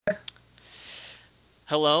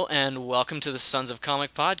Hello and welcome to the Sons of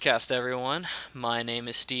Comic podcast, everyone. My name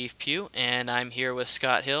is Steve Pugh and I'm here with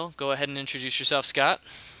Scott Hill. Go ahead and introduce yourself, Scott.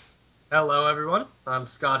 Hello, everyone. I'm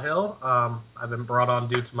Scott Hill. I've been brought on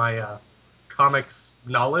due to my comics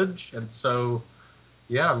knowledge, and so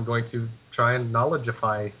yeah, I'm going to try and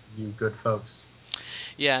knowledgeify you good folks.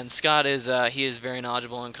 Yeah, and Scott is very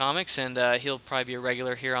knowledgeable in comics and he'll probably be a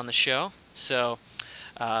regular here on the show. So,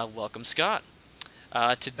 welcome, Scott.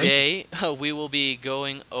 Thank you. Today we will be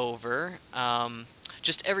going over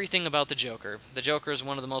just everything about the Joker. The Joker is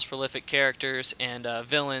one of the most prolific characters and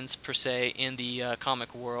villains per se in the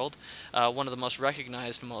comic world. One of the most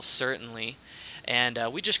recognized, most certainly. And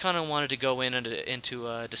we just kind of wanted to go into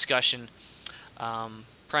a discussion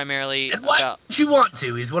primarily And why about would you want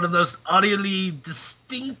to? He's one of those utterly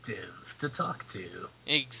distinctive to talk to.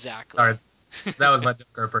 exactly. Sorry, that was my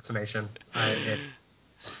Joker impersonation. It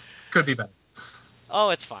could be better.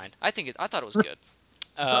 Oh, it's fine. I thought it was good.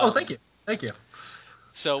 Oh, thank Um, you. Thank you.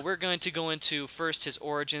 So we're going to go into first his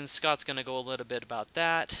origins. Scott's going to go a little bit about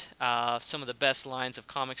that, some of the best lines of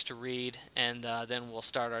comics to read, and then we'll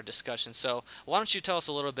start our discussion. So why don't you tell us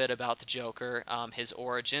a little bit about the Joker, his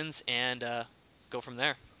origins, and go from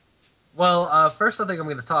there. Well, first I think I'm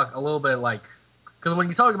going to talk a little bit because when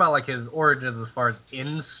you talk about like his origins as far as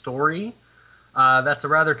in story, that's a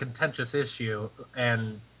rather contentious issue,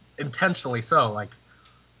 and intentionally so. Like,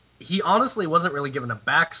 he honestly wasn't really given a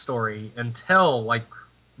backstory until like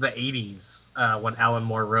the '80s when Alan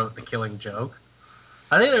Moore wrote The Killing Joke.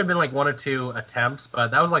 I think there had been like one or two attempts,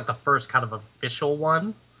 but that was like the first kind of official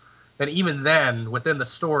one. And even then, within the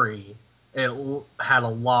story, it had a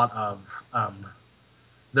lot of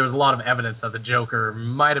there was a lot of evidence that the Joker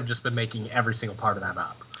might have just been making every single part of that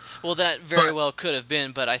up. Well, that very But well could have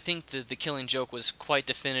been, but I think the Killing Joke was quite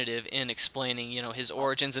definitive in explaining, his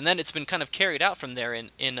origins, and then it's been kind of carried out from there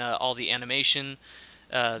in all the animation,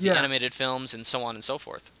 the yeah, animated films, and so on and so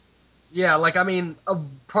forth. Yeah, like I mean,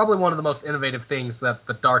 probably one of the most innovative things that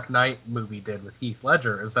the Dark Knight movie did with Heath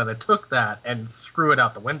Ledger is that it took that and threw it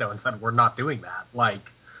out the window and said, "We're not doing that."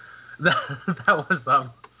 Like that was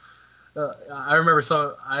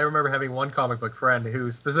I remember having one comic book friend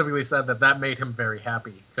who specifically said that that made him very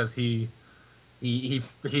happy because he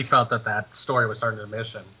felt that that story was starting to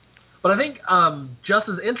miss him. But I think just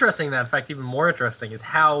as interesting, that in fact even more interesting, is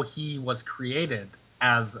how he was created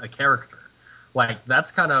as a character. Like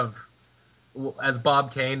that's kind of as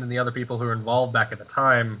Bob Kane and the other people who were involved back at the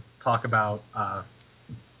time talk about,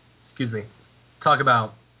 excuse me, talk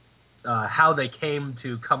about how they came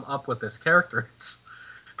to come up with this character. It's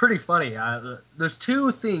pretty funny. There's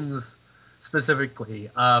two things specifically.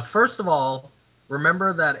 First of all,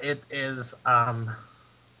 remember that it is, oh,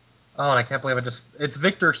 and I can't believe it's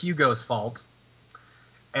Victor Hugo's fault,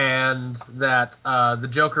 and that the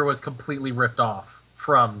Joker was completely ripped off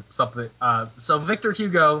from something. So Victor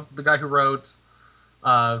Hugo, the guy who wrote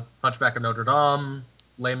Hunchback of Notre Dame,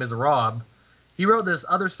 Les Miserables, he wrote this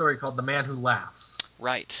other story called The Man Who Laughs,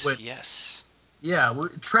 Right. which, Yes. yeah,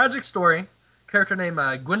 tragic story. Character named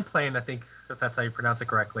Gwynplaine, I think, if that's how you pronounce it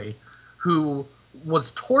correctly, who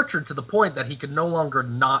was tortured to the point that he could no longer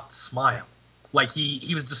not smile. Like,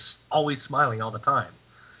 he was just always smiling all the time.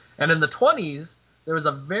 And in the 20s, there was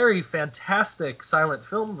a very fantastic silent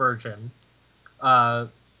film version uh,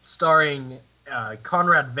 starring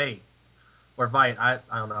Conrad Veidt, or Veidt, I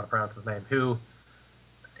don't know how to pronounce his name, who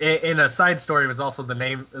in a side story was also the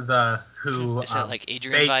name the who Is that like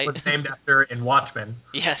Adrian Bate Veidt? was named after in Watchmen.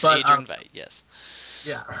 Yes, But Adrian Veidt. Yes.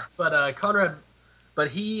 yeah, but Conrad, but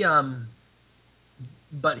he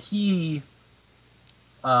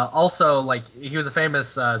also like he was a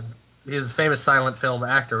famous his famous silent film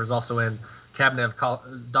actor was also in Cabinet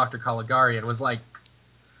of Dr. Caligari and was like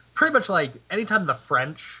pretty much like anytime the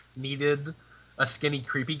French needed a skinny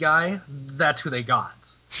creepy guy, that's who they got.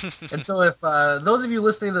 And so, if those of you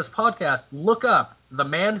listening to this podcast look up "The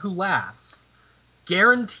Man Who Laughs,"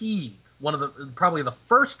 guaranteed one of the probably the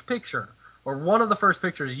first picture or one of the first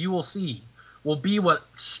pictures you will see will be what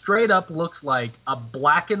straight up looks like a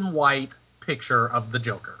black and white picture of the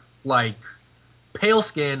Joker, like pale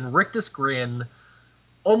skin, rictus grin,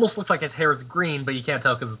 almost looks like his hair is green, but you can't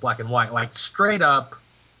tell because it's black and white. Like straight up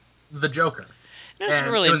the Joker, It doesn't and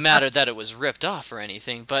it really was matter that it was ripped off or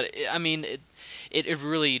anything, but I mean, it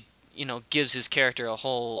really gives his character a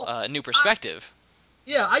whole new I, perspective.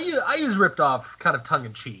 yeah, I use ripped off kind of tongue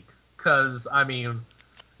in cheek because I mean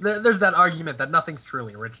there's that argument that nothing's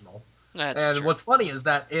truly original. That's And true. what's funny is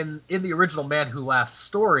that in the original Man Who Laughs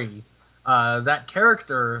story, that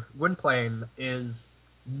character Gwynplaine is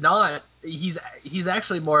not he's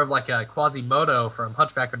actually more of like a Quasimodo from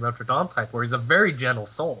Hunchback of Notre Dame type, where he's a very gentle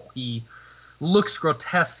soul. He looks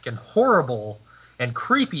grotesque and horrible and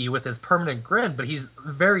creepy with his permanent grin, but he's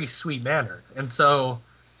very sweet mannered. And so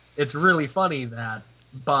it's really funny that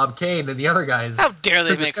Bob Kane and the other guys How dare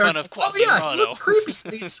they took his make fun character. of Oh yeah, he Quasimodo? looks creepy,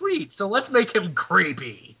 but he's sweet, so let's make him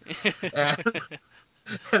creepy. And,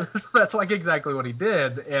 and so that's like exactly what he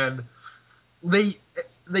did. And they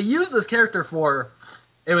they used this character for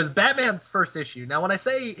it was Batman's first issue. Now, when I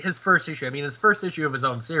say his first issue, I mean his first issue of his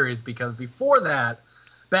own series, because before that,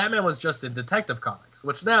 Batman was just in Detective Comics,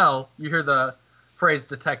 which now you hear the phrase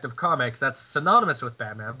Detective Comics, that's synonymous with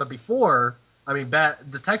Batman. But before, I mean,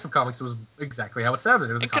 Detective Comics was exactly how it sounded.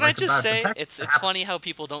 It was a And can I comic just about say, detectives. it's funny how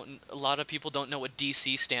a lot of people don't know what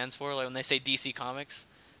DC stands for. Like when they say DC Comics,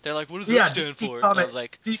 they're like, "What does that Yeah, stand DC for?" And I Comic was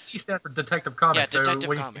like, DC stands for Detective "Yeah, Comics. So Detective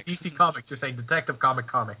when you say Comics." DC Comics, you're saying Detective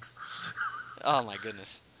Comics. Oh my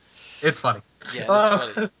goodness. It's funny. Yeah, it is Uh,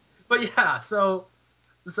 funny. but yeah, so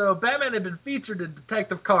Batman had been featured in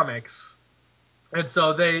Detective Comics, and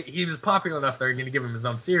so he was popular enough they're going to give him his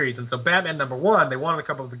own series. And so Batman #1, they wanted to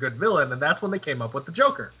come up with a good villain, and that's when they came up with the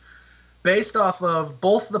Joker, based off of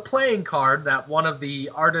both the playing card that one of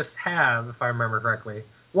the artists have, if I remember correctly,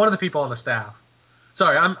 one of the people on the staff.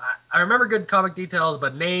 Sorry, I remember good comic details,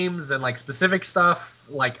 but names and like specific stuff,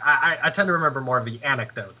 like I tend to remember more of the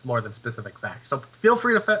anecdotes more than specific facts. So feel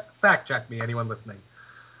free to fact check me, anyone listening.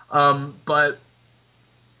 But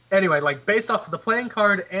anyway, like based off of the playing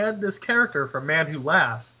card and this character from Man Who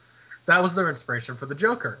Laughs, that was their inspiration for the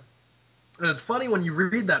Joker. And it's funny when you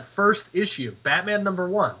read that first issue, Batman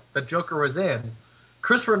 #1, that Joker was in,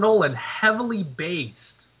 Christopher Nolan heavily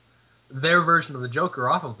based their version of the Joker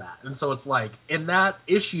off of that. And so it's like, in that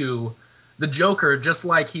issue, the Joker, just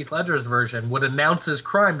like Heath Ledger's version, would announce his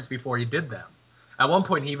crimes before he did them. At one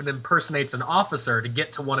point, he even impersonates an officer to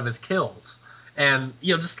get to one of his kills. And,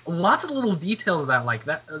 just lots of little details like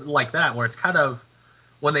that, where it's kind of,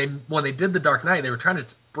 when they did The Dark Knight, they were trying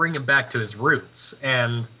to bring him back to his roots.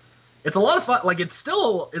 And it's a lot of fun. Like, it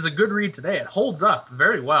still is a good read today. It holds up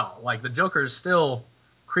very well. Like, the Joker is still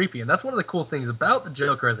creepy, and that's one of the cool things about the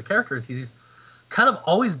Joker as a character is he's kind of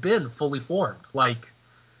always been fully formed. Like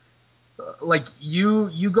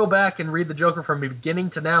you go back and read the Joker from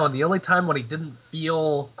beginning to now, and the only time when he didn't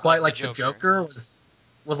feel quite like the Joker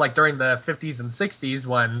was like during the 50s and 60s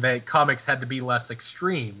when the comics had to be less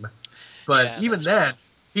extreme. But Yeah, even that's true. then,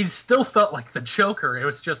 he still felt like the Joker. It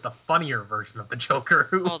was just a funnier version of the Joker.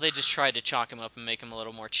 Oh, they just tried to chalk him up and make him a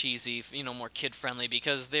little more cheesy, more kid friendly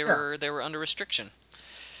because they Yeah, were under restriction.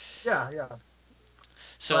 yeah.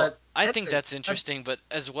 So But I think anyway, that's interesting, but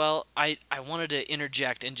as well, I wanted to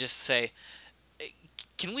interject and just say,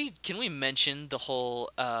 can we mention the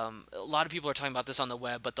whole? A lot of people are talking about this on the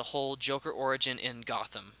web, but the whole Joker origin in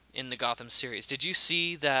Gotham, in the Gotham series. Did you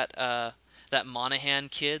see that Monahan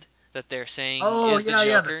kid that they're saying oh is the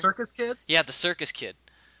yeah, the Joker? circus kid. Yeah, the circus kid.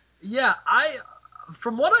 Yeah,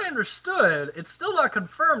 from what I understood, it's still not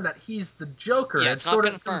confirmed that he's the Joker. Yeah, It's it's not sort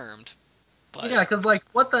of confirmed, but yeah, because like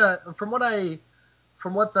from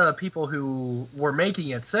what the people who were making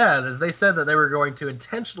it said is they said that they were going to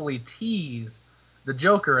intentionally tease the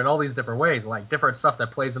Joker in all these different ways, like different stuff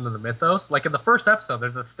that plays into the mythos. Like in the first episode,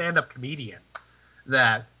 there's a stand-up comedian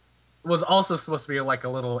that was also supposed to be like a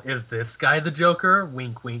little, is this guy the Joker?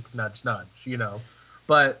 Wink, wink, nudge, nudge.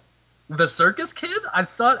 But the circus kid, I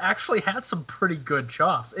thought actually had some pretty good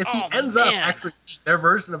chops. If he oh ends up man, actually being their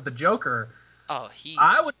version of the Joker, oh he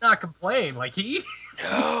I would not complain. Like he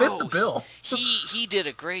fit the no bill. he did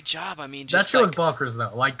a great job. I mean, That just show is like bonkers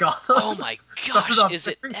though. Like Gotham oh my started gosh, off is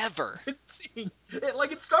it very ever? convincing.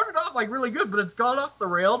 It started off like really good, but it's gone off the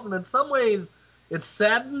rails, and in some ways it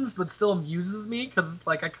saddens but still amuses me because it's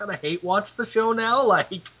like I kind of hate watch the show now.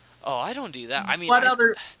 Like Oh, I don't do that. I mean, what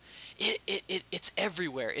other it's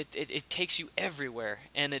everywhere. It takes you everywhere,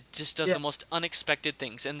 and it just does yeah. the most unexpected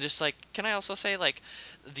things. And just like, can I also say like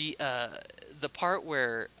the uh the part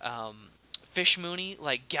where Fish Mooney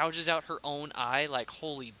like gouges out her own eye, like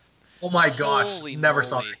Oh my gosh, holy never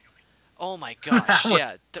saw moly. that Oh my coming. That gosh, was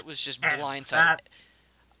yeah, that was just intense. blindside. That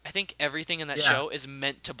I think everything in that yeah show is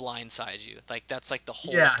meant to blindside you. Like that's like the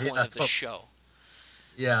whole yeah point of the totally show.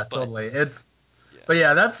 yeah But totally. yeah. But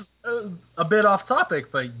yeah, that's a bit off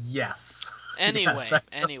topic, but yes, yes,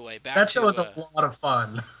 Anyway, back that show to is a lot of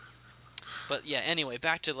fun. but yeah, anyway,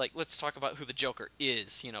 back to like let's talk about who the Joker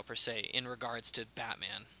is, per se, in regards to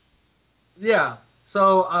Batman. Yeah.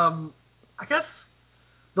 So I guess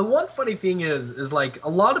the one funny thing is like a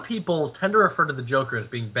lot of people tend to refer to the Joker as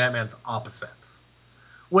being Batman's opposite,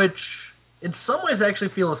 which in some ways I actually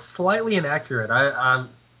feel is slightly inaccurate.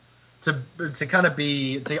 To kind of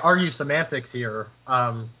to argue semantics here.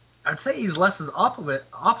 I'd say he's less his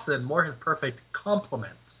opposite and more his perfect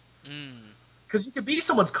complement. Mm. because you could be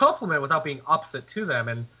someone's complement without being opposite to them,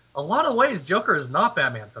 and a lot of ways, Joker is not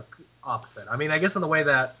Batman's opposite. I mean, I guess in the way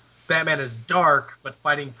that Batman is dark but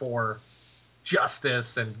fighting for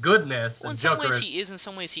justice and goodness, Well, in and some Joker ways is he is, in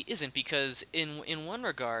some ways he isn't, because in one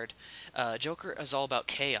regard, Joker is all about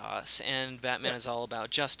chaos, and Batman yeah. is all about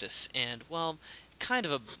justice, and well, kind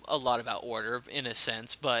of a lot about order in a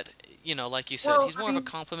sense. But like you said, Well, he's I more of a mean,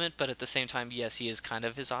 complement, but at the same time, yes, he is kind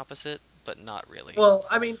of his opposite, but not really.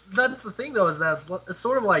 that's the thing though, is that it's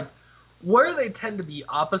sort of like where they tend to be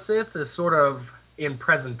opposites is sort of in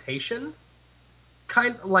presentation,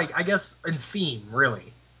 kind of like I guess in theme,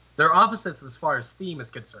 really. They're opposites as far as theme is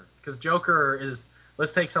concerned, because Joker is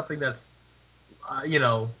let's take something that's you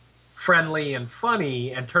know friendly and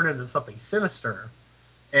funny and turn it into something sinister,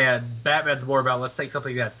 and Batman's more about let's take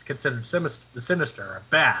something that's considered sinister, or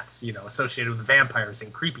bats, associated with vampires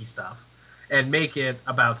and creepy stuff, and make it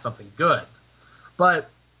about something good. But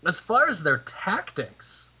as far as their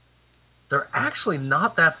tactics, they're actually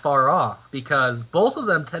not that far off because both of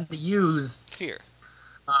them tend to use Fear.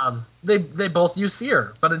 they both use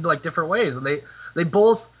fear, but in like different ways, and they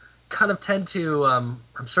both kind of tend to I'm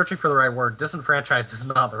searching for the right word. Disenfranchise is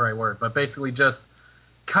not the right word, but basically just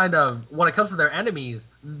kind of when it comes to their enemies,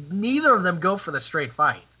 neither of them go for the straight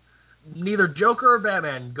fight. Neither Joker or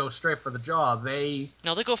Batman go straight for the job.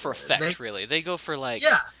 No, they go for They effect, really. They go for yeah, like,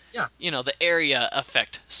 yeah, the area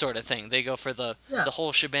effect sort of thing. They go for yeah, the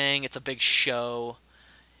whole shebang. It's a big show.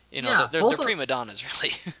 yeah. They're prima donnas,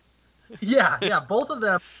 really. Both of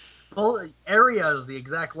them, both area is the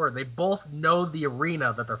exact word. They both know the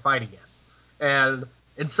arena that they're fighting in, and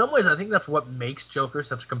in some ways, I think that's what makes Joker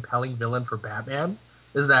such a compelling villain for Batman.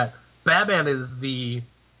 Is that Batman is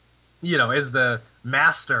is the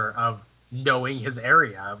master of knowing his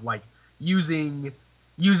area, of like using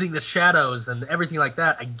using the shadows and everything like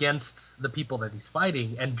that against the people that he's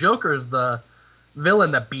fighting, and Joker's the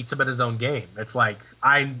villain that beats him at his own game. It's like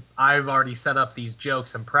I've already set up these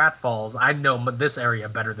jokes and pratfalls. I know this area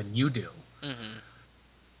better than you do. hmm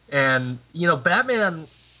And Batman,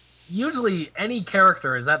 usually any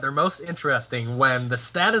character is at their most interesting when the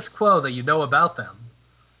status quo that you know about them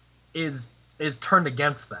is is turned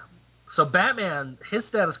against them. So Batman, his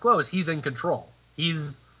status quo is he's in control.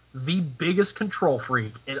 He's the biggest control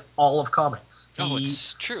freak in all of comics. Oh, He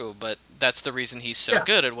it's true, but that's the reason he's so Yeah.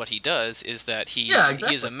 good at what he does, is that Yeah,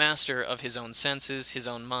 he is a exactly. master of his own senses, his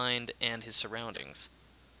own mind, and his surroundings.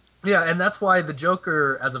 Yeah, and that's why the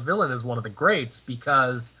Joker as a villain is one of the greats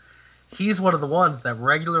because he's one of the ones that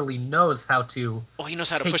regularly knows how to Oh, he knows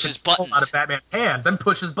how to take push his control out of buttons. Batman's hands and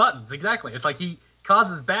push his buttons. Exactly. It's like he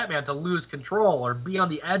causes Batman to lose control or be on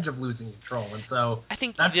the edge of losing control. And so I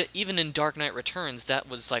think that's even in Dark Knight Returns, that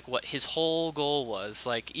was like what his whole goal was.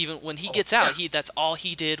 Like even when he oh gets yeah. out, he that's all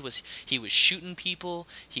he did was he was shooting people,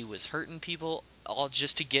 he was hurting people, all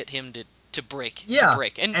just to get him to Yeah.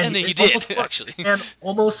 break, and And then he it did almost worked. actually. And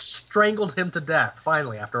almost strangled him to death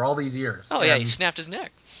finally after all these years. Oh yeah, he And snapped his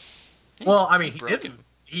neck. well, I He mean, he broke didn't. him.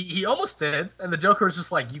 He almost did, and the Joker was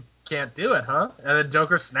just like, "You can't do it, huh?" And then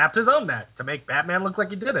Joker snapped his own neck to make Batman look like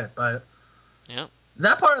he did it. But Yeah.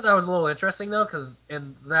 that part of that was a little interesting though, because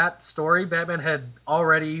in that story, Batman had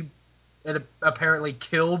already apparently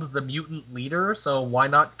killed the mutant leader, so why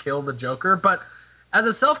not kill the Joker? But as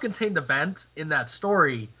a self-contained event in that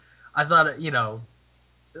story, I thought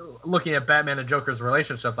looking at Batman and Joker's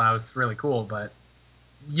relationship, that was really cool. But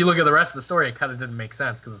you look at the rest of the story, it kind of didn't make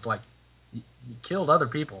sense because it's like you killed other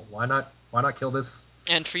people. Why not? Why not kill this?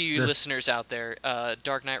 And for you This listeners out there,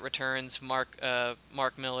 Dark Knight Returns, Mark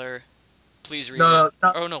Miller, please read it. no, no,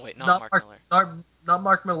 not Oh no, wait, not not Mark Mark, Miller. not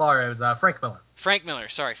Mark Millar. It was Frank Miller. Frank Miller.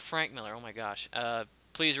 Sorry, Frank Miller. Oh my gosh.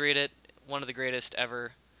 Please read it. One of the greatest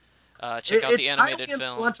ever. Check out the It's highly animated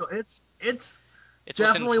film. influential. It's It's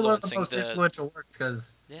what's definitely one of the influencing most the. influential works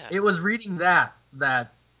because Yeah, it was reading that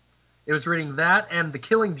it was reading that and The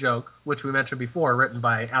Killing Joke, which we mentioned before, written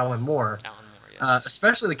by Alan Moore. Alan Moore. Yes.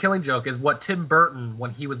 Especially The Killing Joke is what Tim Burton,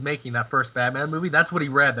 when he was making that first Batman movie, that's what he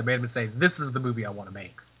read that made him say, "This is the movie I want to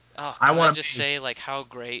make. Oh, I can I want to just make." say like how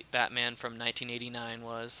great Batman from 1989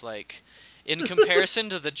 was? Like, in comparison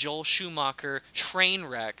to the Joel Schumacher train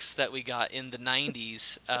wrecks that we got in the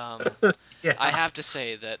 90s, I Yeah, have to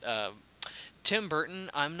say that Tim Burton,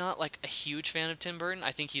 I'm not like a huge fan of Tim Burton.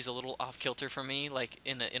 I think he's a little off kilter for me, like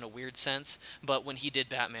in a weird sense. But when he did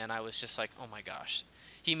Batman, I was just like, oh my gosh,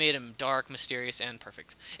 he made him dark, mysterious, and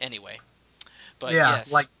perfect. Anyway, but yeah.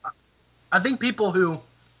 yes, Like I think people who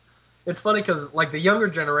it's funny because like the younger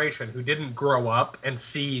generation who didn't grow up and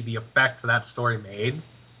see the effect that story made,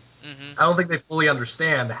 hmm I don't think they fully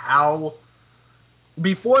understand how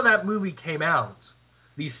before that movie came out,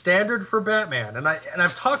 the standard for Batman, and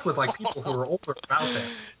I've talked with like people who are older about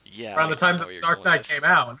this Yeah, around the I time know that where you're Dark going with Knight this. came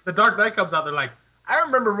out. The Dark Knight comes out, they're like, I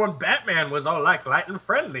remember when Batman was all like light and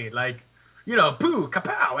friendly, like, you know, boo,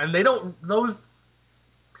 kapow, and they don't those.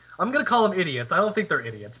 I'm gonna call them idiots. I don't think they're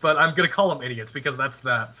idiots, but I'm gonna call them idiots because that's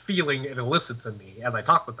the feeling it elicits in me as I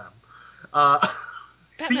talk with them. Uh, these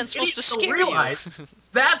Batman's supposed to idiots don't scare you. realize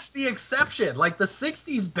that's the exception. Like the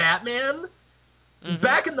 '60s Batman, Hmm.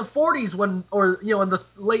 back in the '40s when, or you know, in the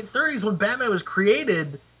late '30s when Batman was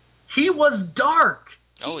created, he was dark.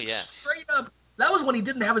 Oh, He yes. straight up. That was when he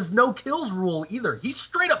didn't have his no kills rule either. He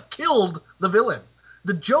straight up killed the villains.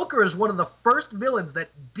 The Joker is one of the first villains that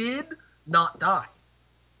did not die.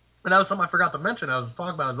 And that was something I forgot to mention. I was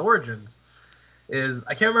talking about his origins. Is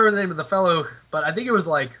I can't remember the name of the fellow, but I think it was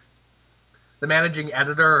like the managing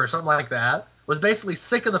editor or something like that. Was basically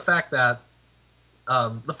sick of the fact that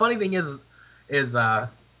the funny thing is uh,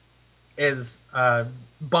 is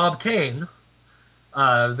Bob Kane,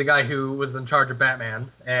 the guy who was in charge of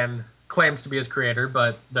Batman and claims to be his creator,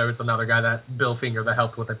 but there was another guy, that Bill Finger, that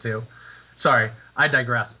helped with it too. Sorry, I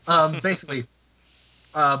digress. Basically,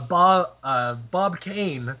 Bob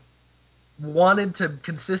Kane wanted to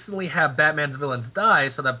consistently have Batman's villains die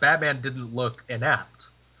so that Batman didn't look inept.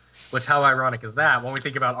 Which, how ironic is that when we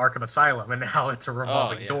think about Arkham Asylum and now it's a Oh,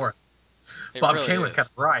 revolving yeah. door? It Bob really Kane was kind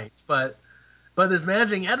is. of right, but this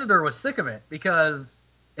managing editor was sick of it because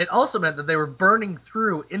it also meant that they were burning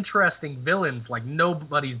through interesting villains like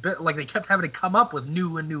nobody's been. Like they kept having to come up with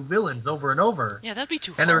new and new villains over and over, Yeah, that'd be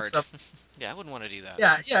too and there was hard. some. Yeah, I wouldn't want to do that.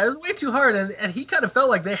 Yeah, it was way too hard, and he kind of felt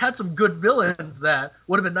like they had some good villains that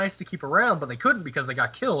would have been nice to keep around, but they couldn't because they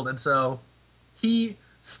got killed, and so he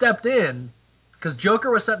stepped in because Joker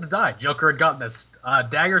was set to die. Joker had gotten this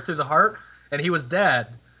dagger through the heart, and he was dead.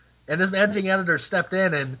 And this managing editor stepped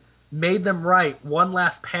in and made them write one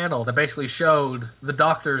last panel that basically showed the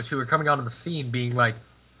doctors who were coming onto the scene being like,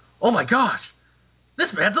 "Oh my gosh,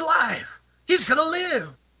 this man's alive! He's gonna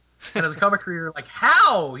live!" And as a comic reader, like,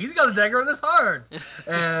 how? He's got a dagger in his heart.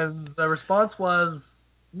 And the response was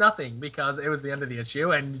nothing because it was the end of the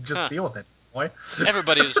issue, and you just Huh. deal with it, boy.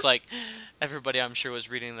 Everybody was like, everybody I'm sure was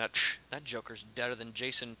reading that. That Joker's deader than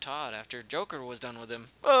Jason Todd after Joker was done with him.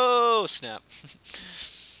 Oh, snap.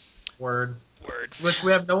 Word. Word. Which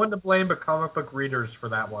we have no one to blame but comic book readers for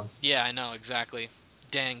that one. Yeah, I know, exactly.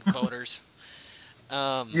 Dang voters.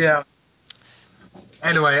 Um, Yeah. but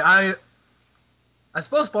Anyway, I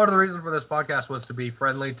suppose part of the reason for this podcast was to be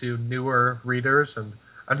friendly to newer readers, and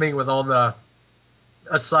I think with all the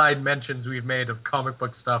aside mentions we've made of comic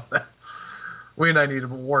book stuff, that we and I need to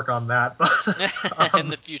work on that. But in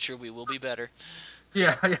the future, we will be better.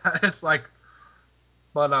 yeah, it's like,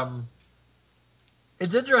 but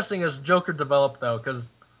it's interesting as Joker developed though, because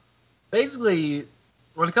basically,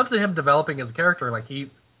 when it comes to him developing as a character, like he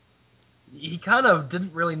kind of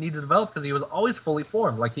didn't really need to develop because he was always fully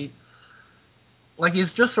formed.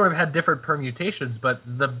 He's just sort of had different permutations, but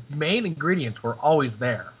the main ingredients were always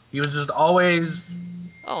there. He was just always.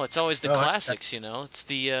 Oh, it's always the Oh, classics, you know. It's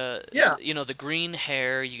the yeah, the green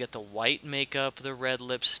hair, you get the white makeup, the red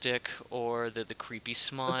lipstick, or the creepy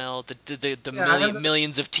smile, the yeah,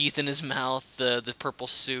 millions of teeth in his mouth, the purple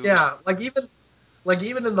suit. yeah. Like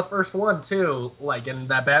even in the first one too, like in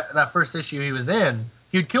that first issue he was in,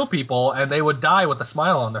 he'd kill people and they would die with a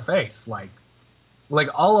smile on their face. Like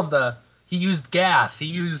all of the he used gas, he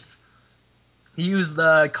used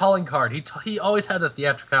the calling card. He always had the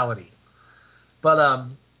theatricality. But I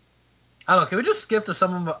don't know. Can we just skip to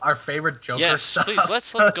some of our favorite Joker Yes, please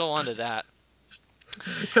stuff? let's go on to that.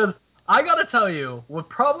 Because I gotta tell you, what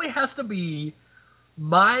probably has to be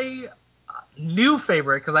my new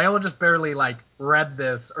favorite, because I only just barely like read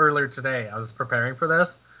this earlier today. I was preparing for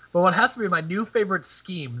this, but what has to be my new favorite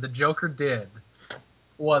scheme the Joker did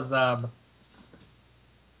was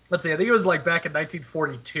let's see, I think it was like back in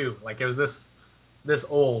 1942. Like it was this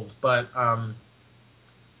old, but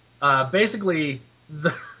basically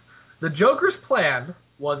the Joker's plan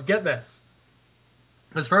was, get this.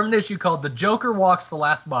 It's from an issue called "The Joker Walks the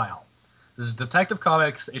Last Mile." This is Detective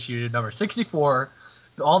Comics issue number 64,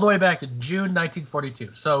 all the way back in June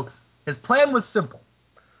 1942. So his plan was simple.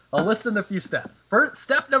 I'll list a few steps. First,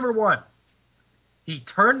 step number one, he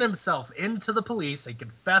turned himself into the police and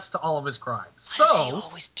confessed to all of his crimes. Why does he So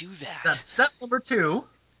always do that? that's step number two.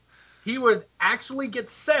 He would actually get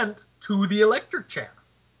sent to the electric chair,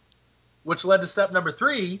 which led to step number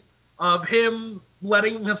three of him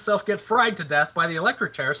letting himself get fried to death by the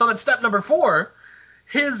electric chair. So then step number four,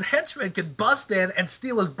 his henchmen could bust in and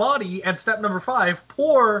steal his body, and step number five,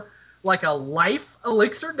 pour like a life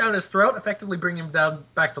elixir down his throat, effectively bringing him down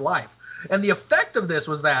back to life. And the effect of this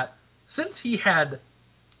was that since he had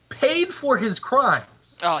paid for his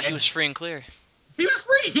crimes, Oh, he and was free and clear. he was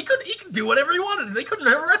free. He could do whatever he wanted. They couldn't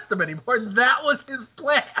arrest him anymore. And that was his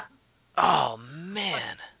plan. Oh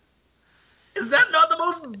man. Is that not the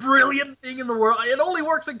most brilliant thing in the world? It only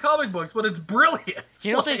works in comic books, but it's brilliant.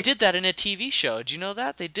 You know they Like, did that in a TV show. Do you know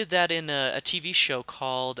that they did that in a TV show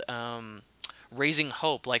called Raising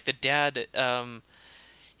Hope? Like the dad,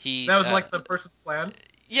 he that was like the person's plan.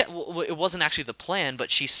 yeah, well, it wasn't actually the plan,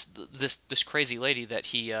 but she's this crazy lady that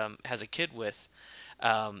he has a kid with,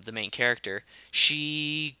 the main character.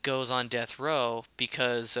 She goes on death row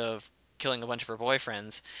because of killing a bunch of her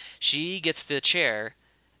boyfriends. She gets the chair,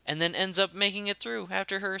 and then ends up making it through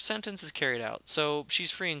after her sentence is carried out. So she's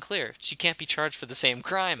free and clear. She can't be charged for the same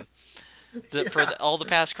crime, Yeah. all the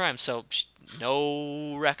past crimes. So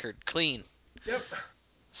no record, clean. Yep.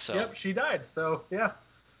 So Yep. She died. So yeah.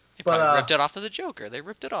 they But probably ripped it off of the Joker. They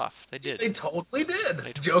ripped it off. They did. they totally did.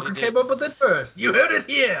 They totally Joker did. came up with it first. You heard it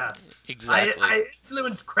here. Exactly. I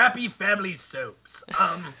influenced crappy family soaps.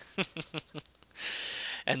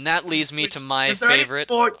 And that leads me to Which my is there anything favorite.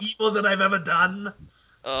 more evil that I've ever done?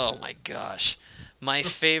 Oh my gosh, my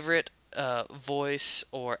favorite voice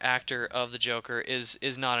or actor of the Joker is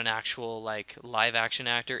not an actual like live action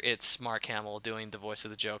actor. It's Mark Hamill doing the voice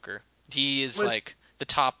of the Joker. He is Which like the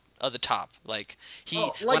top of the top. Like he,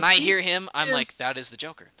 oh, when like I he hear him, I'm like, is that is the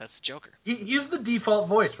Joker. That's the Joker. he's the default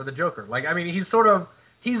voice for the Joker. Like I mean, he's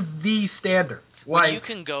the standard. When you Like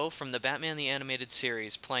can go from the Batman the Animated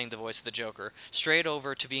Series playing the voice of the Joker straight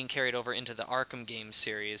over to being carried over into the Arkham game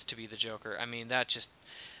series to be the Joker, I mean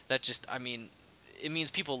I mean it means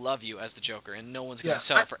people love you as the Joker and no one's going to yeah,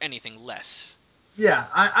 sell for anything less.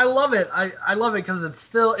 I love it. I love it because it's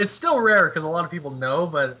still rare because a lot of people know,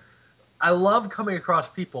 but I love coming across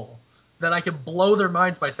people that I can blow their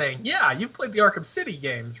minds by saying, "Yeah, you've played the Arkham City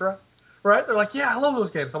games, right?" Right? They're like, "Yeah, I love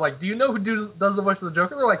those games." I'm like, "Do you know who does the voice of the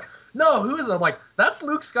Joker?" They're like, "No, who is it?" I'm like, "That's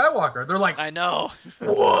Luke Skywalker." They're like, I know.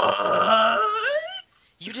 "What?"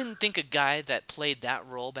 You didn't think a guy that played that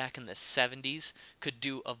role back in the 70s could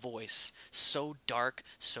do a voice so dark,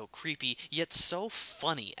 so creepy, yet so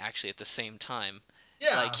funny actually at the same time.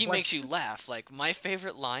 Like Yeah, he like makes you laugh. Like my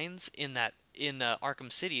favorite lines in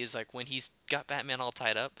Arkham City is like when he's got Batman all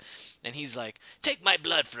tied up and he's like, "Take my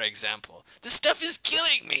blood for example. This stuff is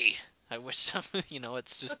killing me." I wish some,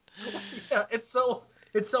 it's just yeah, it's so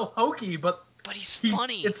hokey, but but he's he's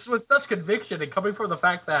funny. it's with such conviction and coming from the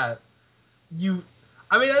fact that you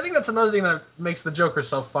I mean, I think that's another thing that makes the Joker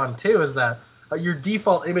so fun too is that your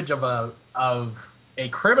default image of a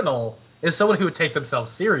criminal is someone who would take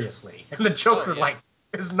themselves seriously, and the Oh Joker yeah. like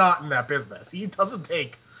is not in that business. He doesn't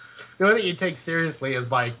take the only thing he takes seriously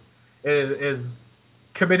is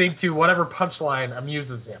committing to whatever punchline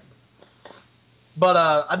amuses him.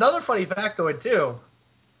 But another funny factoid too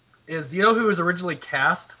is you know who was originally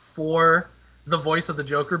cast for the voice of the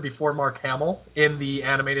Joker before Mark Hamill in the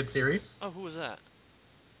animated series? Oh, who was that?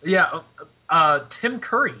 Yeah, Tim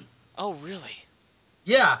Curry. Oh, really?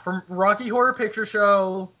 Yeah, from Rocky Horror Picture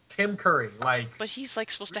Show, Tim Curry. Like, But he's like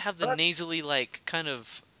supposed to have the what? nasally like kind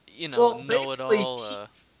of, Well, basically, know-it-all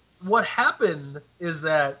what happened is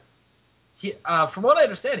that from what I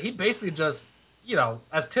understand, he basically just,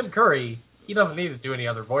 as Tim Curry, he doesn't need to do any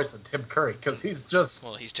other voice than Tim Curry because he's well,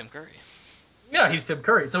 just, he's Tim Curry. yeah, he's Tim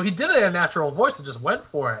Curry. So he did it in a natural voice and just went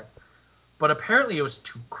for it. But apparently, it was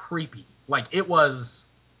too creepy. Like it Why was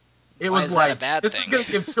is that a like bad this is thing? going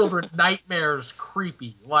to give children nightmares.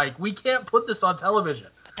 Creepy. Like we can't put this on television.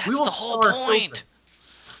 But We that's will the whole scar children. point.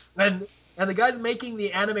 And the guys making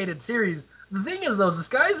the animated series. The thing is, though, is this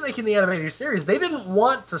guys making the animated series. They didn't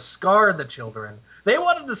want to scar the children. They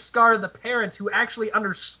wanted to scar the parents who actually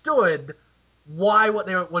understood why what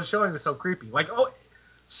they was showing was so creepy. Like, oh,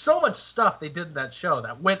 so much stuff they did in that show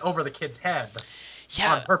that went over the kid's head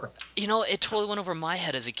Yeah, on purpose. it totally went over my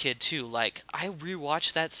head as a kid too. Like I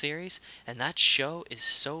rewatched that series and that show is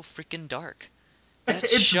so freaking dark. That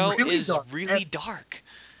It's show really is dark, really dark.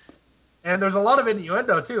 and there's a lot of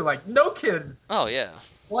innuendo too. Like, no kid Oh yeah.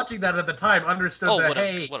 watching that at the time understood Oh, the would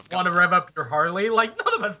hey, have want to got it. rev up your Harley. Like,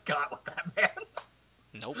 none of us got what that meant.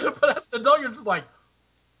 Nope. But as an adult, you're just like,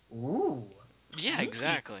 ooh. Yeah,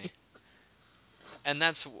 exactly. And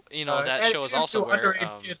that's that And show is any of also you where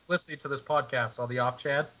underage kids listening to this podcast on the off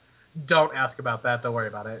chance, don't ask about that. Don't worry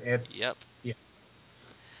about it. yep. Yeah.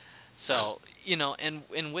 So,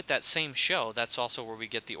 and with that same show, that's also where we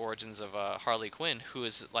get the origins of Harley Quinn, who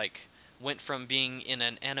is like went from being in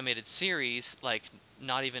an animated series, like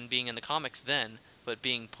not even being in the comics then, but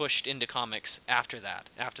being pushed into comics after that,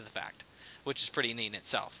 after the fact, which is pretty neat in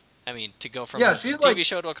itself. I mean, to go from Yeah, a she's like, TV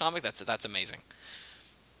show to a comic, that's amazing.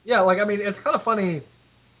 yeah, like, I mean, it's kind of funny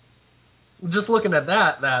just looking at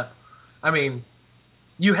that, I mean,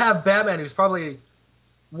 you have Batman, who's probably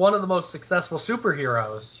one of the most successful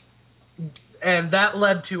superheroes, and that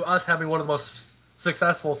led to us having one of the most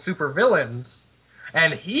successful supervillains,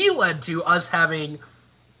 and he led to us having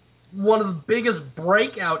one of the biggest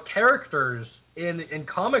breakout characters in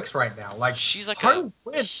comics right now. Like She's like a Harley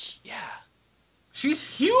Quinn, yeah. she's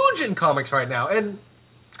huge in comics right now, and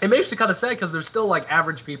it makes me kind of sad because there's still like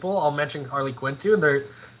average people. I'll mention Harley Quinn too, and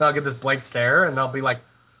they'll get this blank stare, and they'll be like,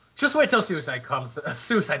 "Just wait till Suicide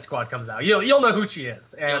Squad comes out. You'll know who she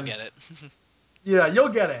is." You'll And get it. yeah, you'll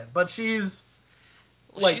get it. But she's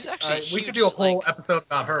Well, she's like, actually a we could do a huge whole like. episode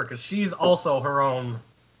about her because she's also her own.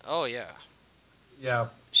 Oh yeah. Yeah,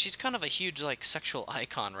 She's kind of a huge like sexual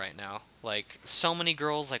icon right now. Like so many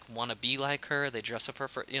girls like want to be like her. They dress up her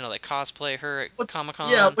for they cosplay her at which Comic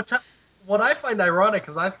yeah, Con. what I find ironic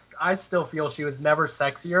is I still feel she was never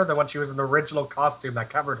sexier than when she was in the original costume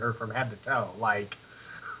that covered her from head to toe. Like,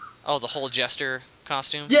 Oh, the whole jester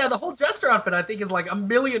costume. yeah, the whole Jester outfit I think is like a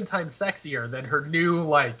million times sexier than her new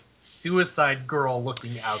like Suicide Girl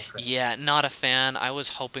looking outfit. Yeah, not a fan. I was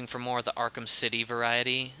hoping for more of the Arkham City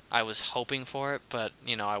variety. I was hoping for it, but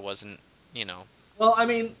I wasn't. You know. Well, I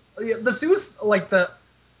mean, the Suicide like the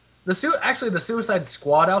Suicide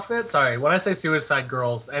Squad outfit. Sorry, when I say Suicide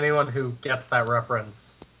Girls, anyone who gets that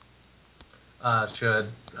reference should.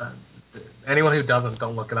 Anyone who doesn't,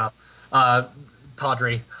 don't look it up. Uh,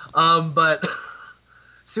 Tawdry. But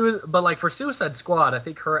but like for Suicide Squad, I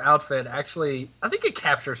think her outfit actually, I think it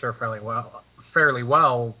captures her fairly well. Fairly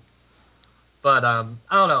well. But I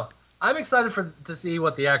don't know. I'm excited to see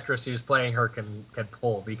what the actress who's playing her can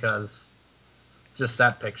pull because just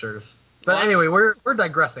set pictures. Well, But anyway, we're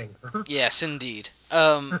digressing. yes, indeed.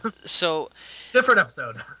 So Different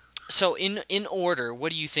episode. So in order,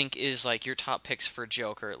 what do you think is like your top picks for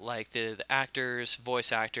Joker? Like the actors,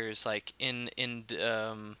 voice actors, like in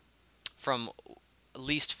from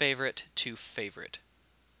least favorite to favorite.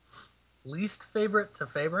 Least favorite to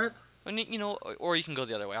favorite. And or you can go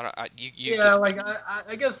the other way. You get Yeah, to like pick.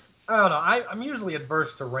 I guess I don't know. I'm usually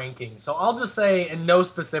adverse to ranking, so I'll just say in no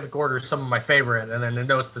specific order some of my favorite, and then in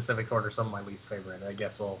no specific order some of my least favorite. I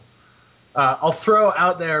guess I'll throw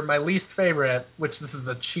out there my least favorite, which this is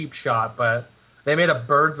a cheap shot, but they made a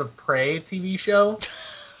Birds of Prey TV show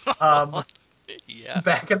Yeah.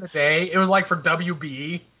 back in the day. It was like for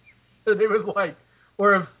WB, and it was like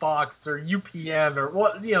or in Fox or UPN or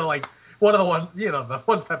what like one of the ones the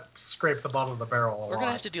ones that scrape the bottom of the barrel a We're gonna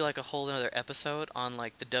have lot. to do like a whole another episode on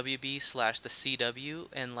like the WB/the CW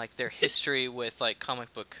and like their history with like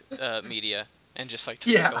comic book media and just like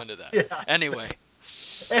go Yeah, into that. yeah. Anyway,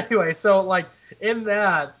 Anyway, so like in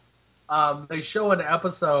that, they show an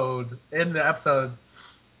episode in the episode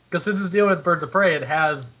because since it's dealing with Birds of Prey, it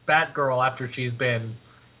has Batgirl after she's been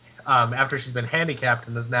handicapped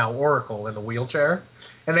and is now Oracle in a wheelchair,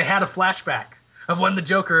 and they had a flashback of when the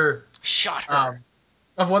Joker shot her.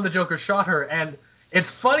 um, shot her, and it's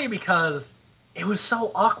funny because it was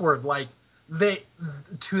so awkward. Like they,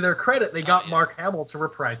 to their credit, they Oh got yeah. Mark Hamill to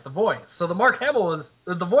reprise the voice, so the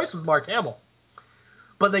voice was Mark Hamill,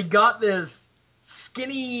 but they got this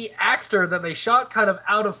skinny actor that they shot kind of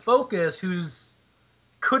out of focus who's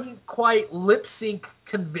couldn't quite lip sync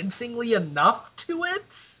convincingly enough to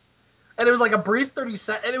it. And it was like a brief 30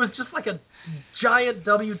 seconds, and it was just like a giant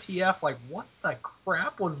WTF. Like, what the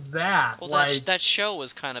crap was that? Well, Like, that show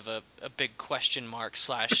was kind of a big question mark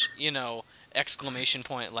slash exclamation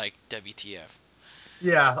point like WTF.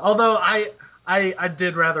 yeah. Although I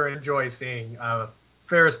did rather enjoy seeing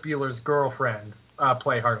Ferris Bueller's girlfriend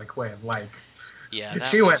play Harley Quinn. Like, Yeah, that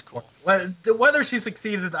she was went for cool. it. Whether she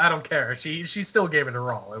succeeded, I don't care. She still gave it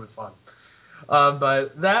her all. It was fun.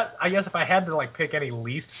 But that, I guess, if I had to like pick any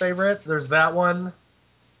least favorite, there's that one.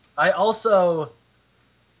 I also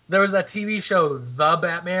there was that TV show The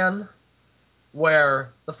Batman, where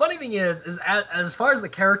the funny thing is as far as the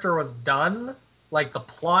character was done, like the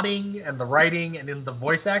plotting and the writing and in the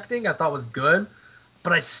voice acting, I thought was good,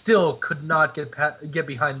 but I still could not get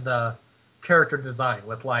behind the character design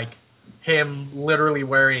with like him literally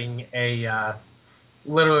wearing a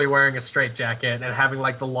straight jacket and having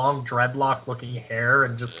like the long dreadlock looking hair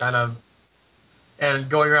and just kind of and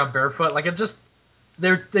going around barefoot. Like it just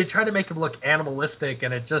they try to make him look animalistic,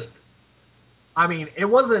 and it just I mean it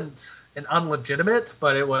wasn't an unlegitimate,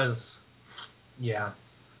 but it was yeah.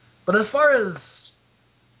 But as far as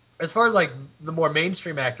like the more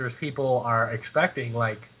mainstream actors people are expecting,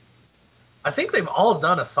 like I think they've all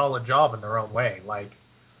done a solid job in their own way. Like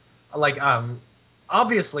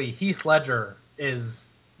obviously Heath Ledger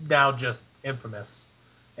is now just infamous,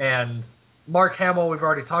 and Mark Hamill, we've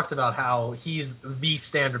already talked about how he's the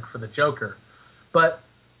standard for the Joker. But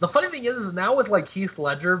the funny thing is now with like Heath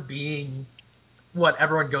Ledger being what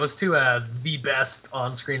everyone goes to as the best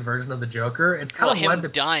on-screen version of the Joker, it's Well, kind of led him to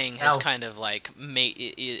dying has now. kind of like made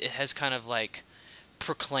it has kind of like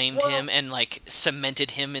proclaimed him Well, and like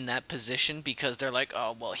cemented him in that position because they're like,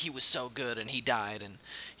 oh well, he was so good and he died, and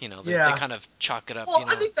they yeah. kind of chalk it up, Well,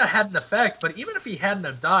 I think that had an effect, but even if he hadn't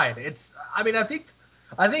have died, it's. I mean, I think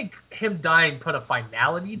him dying put a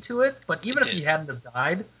finality to it. But It even if he did. hadn't have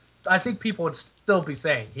died, I think people would still be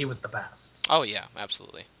saying he was the best, Oh yeah,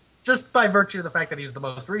 absolutely. just by virtue of the fact that he's the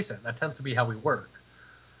most recent. That tends to be how we work.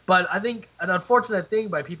 But I think an unfortunate thing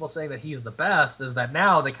by people saying that he's the best is that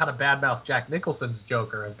now they kind of badmouth Jack Nicholson's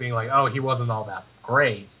Joker as being like, oh, he wasn't all that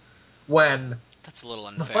great. When That's a little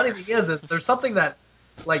the funny unfair. thing is there's something that,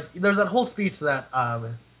 like, there's that whole speech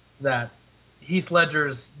that Heath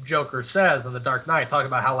Ledger's Joker says in The Dark Knight, talking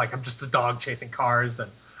about how like I'm just a dog chasing cars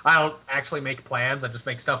and I don't actually make plans. I just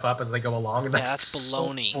make stuff up as they go along, and Yeah, that's that's just so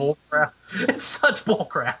baloney. bull crap. It's such bull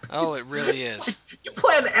crap. Oh, it really It's like is. you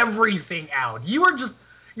plan everything out.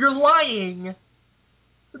 You're lying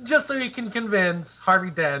just so you can convince Harvey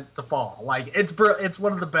Dent to fall. Like it's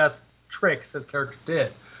one of the best tricks his character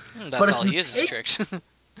did. But That's if all you he is take tricks.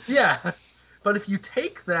 yeah, but if you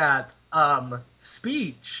take that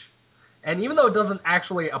speech, and even though it doesn't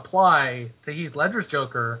actually apply to Heath Ledger's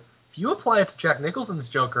Joker, if you apply it to Jack Nicholson's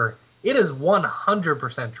Joker, it is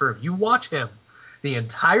 100% true. You watch him the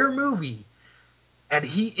entire movie, and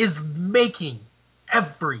he is making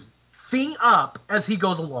everything up as he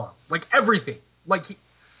goes along, like everything.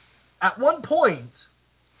 At one point,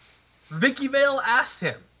 Vicky Vale asks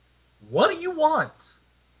him, "What do you want?"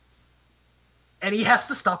 And he has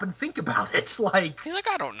to stop and think about it. He's like,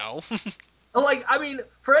 I don't know. I mean,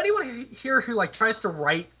 for anyone here who like tries to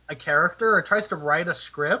write a character or tries to write a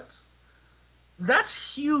script,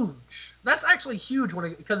 that's huge. That's actually huge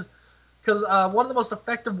when because one of the most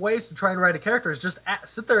effective ways to try and write a character is just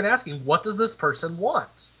sit there and asking, what does this person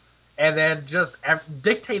want, and then just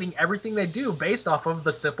dictating everything they do based off of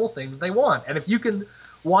the simple thing that they want. And if you can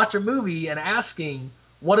watch a movie and asking,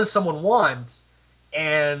 what does someone want,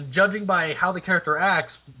 and judging by how the character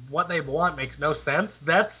acts, what they want makes no sense.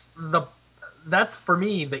 That's for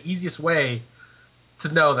me the easiest way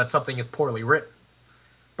to know that something is poorly written.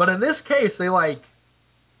 But in this case,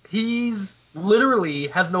 he's literally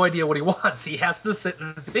has no idea what he wants. He has to sit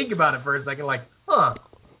and think about it for a second, like, huh,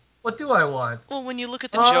 what do I want? Well, when you look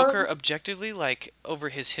at the Joker Um, objectively, like over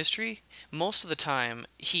his history, most of the time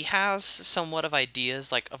he has somewhat of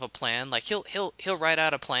ideas, like of a plan. Like he'll write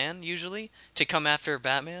out a plan usually to come after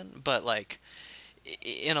Batman, but like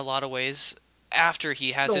in a lot of ways,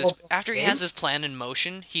 still overall after he has game. his plan in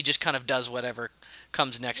motion, he just kind of does whatever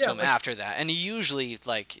comes next to Yeah, him like after that, and he usually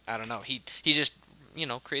like I don't know, he just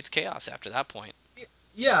creates chaos after that point.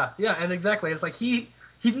 yeah, and exactly. It's like he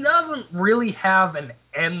doesn't really have an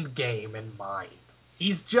end game in mind.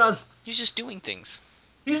 He's just He's just doing things.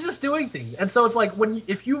 he's just doing things. And so it's like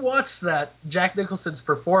if you watch that Jack Nicholson's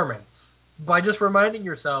performance, by just reminding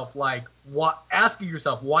yourself, like, what, asking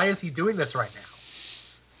yourself, why is he doing this right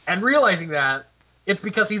now, and realizing that it's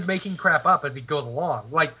because he's making crap up as he goes along.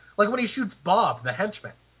 Like when he shoots Bob, the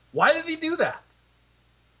henchman. Why did he do that?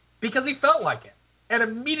 Because he felt like it, and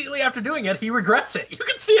immediately after doing it, he regrets it. You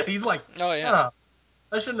can see it. He's like, Oh yeah.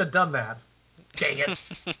 oh, I shouldn't have done that. Dang it.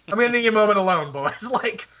 I'm gonna need a moment alone, boys.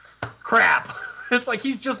 Like, crap. It's like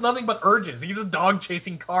he's just nothing but urges. He's a dog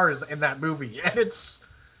chasing cars in that movie, and it's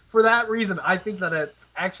for that reason I think that it's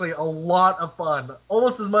actually a lot of fun,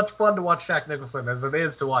 almost as much fun to watch Jack Nicholson as it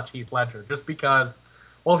is to watch Heath Ledger, just because,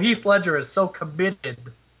 well, Heath Ledger is so committed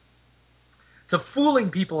to fooling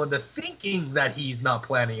people into thinking that he's not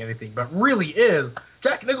planning anything, but really is.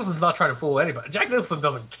 Jack Nicholson's not trying to fool anybody. Jack Nicholson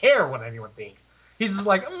doesn't care what anyone thinks. He's just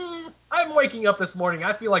like, I'm waking up this morning.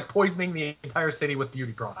 I feel like poisoning the entire city with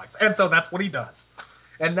beauty products, and so that's what he does.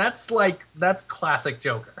 And that's classic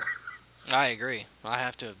Joker. I agree. I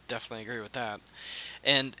have to definitely agree with that.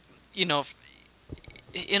 And you know,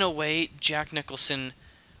 in a way, Jack Nicholson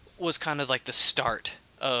was kind of like the start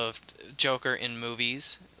of Joker in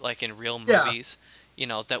movies, like in real Yeah, movies,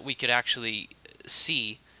 that we could actually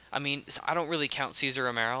see. I mean, I don't really count Caesar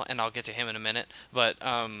Romero, and I'll get to him in a minute, but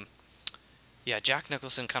yeah, Jack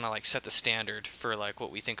Nicholson kind of like set the standard for like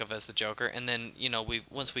what we think of as the Joker, and then we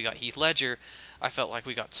once we got Heath Ledger, I felt like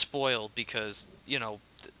we got spoiled because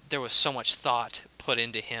there was so much thought put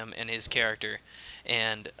into him and his character,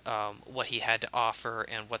 and what he had to offer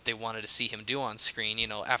and what they wanted to see him do on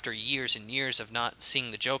screen. After years and years of not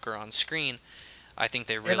seeing the Joker on screen, I think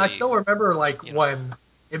they and I really, still remember like you know, when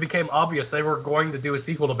it became obvious they were going to do a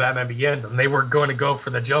sequel to Batman Begins, and they were going to go for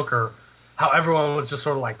the Joker. How everyone was just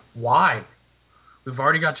sort of like, why? We've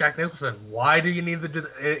already got Jack Nicholson. Why do you need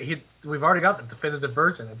we've already got the definitive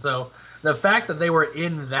version. And so the fact that they were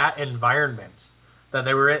in that environment, that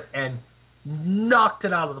they were in, and knocked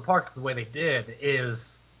it out of the park the way they did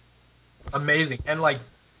is amazing. And like,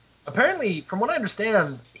 apparently, from what I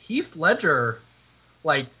understand, Heath Ledger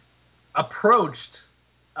like approached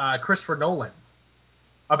Christopher Nolan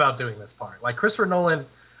about doing this part. Like Christopher Nolan,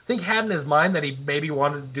 I think had in his mind that he maybe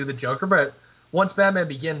wanted to do the Joker, but once Batman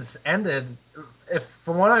Begins ended, if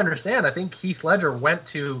from what I understand, I think Heath Ledger went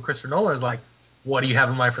to Christopher Nolan and was like, "What do you have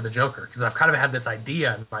in mind for the Joker?" Because I've kind of had this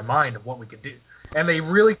idea in my mind of what we could do, and they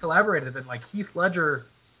really collaborated. And like Heath Ledger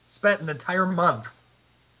spent an entire month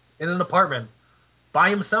in an apartment by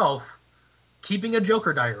himself, keeping a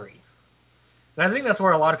Joker diary. And I think that's uh,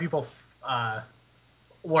 where a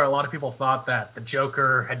lot of people thought that the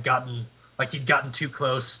Joker had gotten like he'd gotten too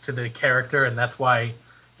close to the character, and that's why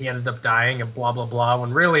he ended up dying and blah blah blah.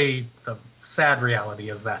 When really the sad reality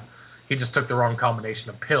is that he just took the wrong combination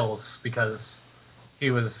of pills because he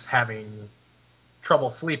was having trouble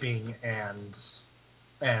sleeping and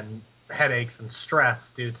headaches and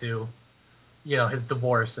stress due to his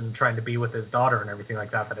divorce and trying to be with his daughter and everything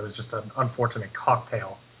like that. That it was just an unfortunate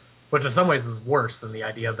cocktail, which in some ways is worse than the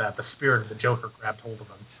idea that the spirit of the Joker grabbed hold of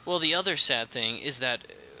him. Well, the other sad thing is that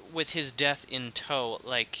with his death in tow,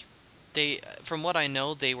 like from what I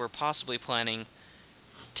know, they were possibly planning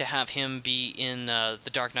to have him be in The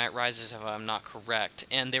Dark Knight Rises, if I'm not correct,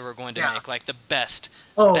 and they were going to Yeah. make like the best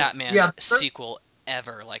Oh, Batman yeah. sequel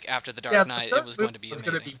ever. Like after The Yeah, Dark the Knight, it third was movie going to be was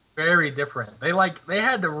going to amazing. be very different. They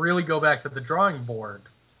had to really go back to the drawing board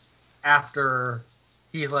after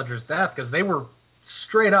Heath Ledger's death because they were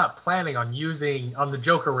straight up planning on using on the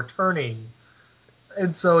Joker returning,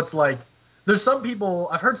 and so it's like there's some people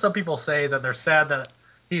I've heard some people say that they're sad that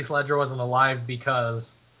Heath Ledger wasn't alive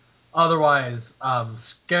because otherwise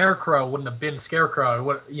Scarecrow wouldn't have been Scarecrow. It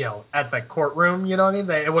would, at the courtroom, you know what I mean?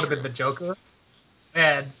 It would have been True. the Joker,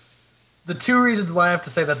 and the two reasons why I have to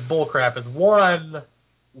say that's bullcrap is one,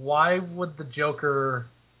 why would the Joker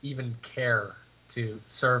even care to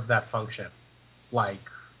serve that function? Like,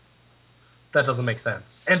 that doesn't make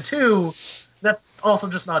sense. And two, that's also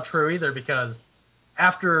just not true either because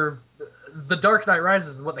after the Dark Knight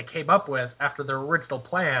Rises is what they came up with after their original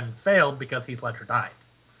plan failed because Heath Ledger died.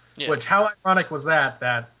 Yeah. Which, how ironic was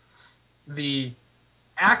that the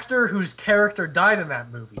actor whose character died in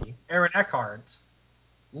that movie, Aaron Eckhart,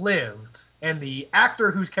 lived, and the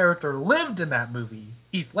actor whose character lived in that movie,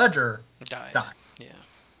 Heath Ledger, Died. died. Yeah.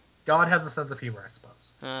 God has a sense of humor, I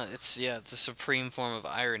suppose. It's the supreme form of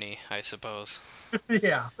irony, I suppose.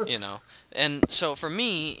 Yeah. You know. And so for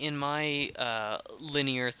me, in my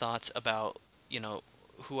linear thoughts about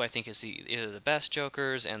who I think is either the best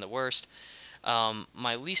Jokers and the worst,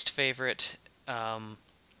 my least favorite.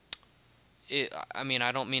 I mean,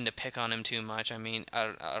 I don't mean to pick on him too much. I mean,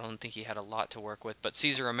 I don't think he had a lot to work with. But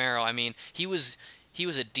Cesar Romero, I mean, he was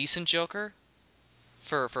a decent Joker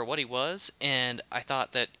for what he was, and I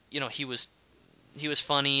thought that he was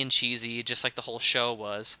funny and cheesy, just like the whole show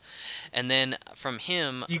was. And then from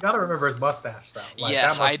him, You got to remember his mustache, though. Like that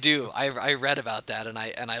yes, I mustache. do. I read about that and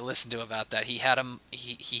I listened to about that. He had him.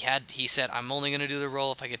 He said, I'm only going to do the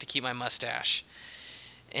role if I get to keep my mustache,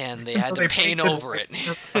 and they had So to they paint painted over white it.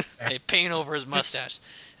 over the mustache. They paint over his mustache,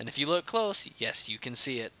 and if you look close, yes, you can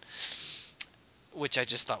see it. Which I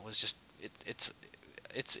just thought was just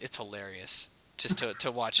it's hilarious just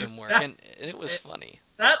to watch him work, that and it was it, funny.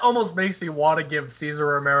 that almost makes me want to give Caesar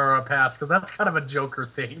Romero a pass because that's kind of a Joker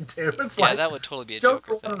thing too. It's Yeah, like that would totally be a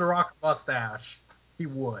Joker Joker wanted to thing. rock a mustache, he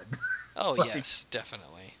would. Oh Like, yes,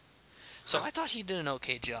 definitely. So I thought he did an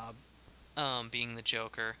okay job, being the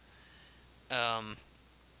Joker. Um,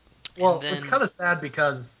 and well, it's then kind of sad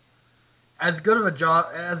because as good of a job,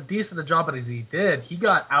 as decent a job as he did, he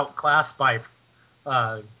got outclassed by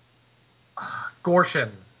uh, Gorshin.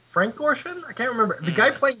 Frank Gorshin? I can't remember. The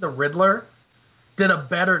guy mm, playing the Riddler did a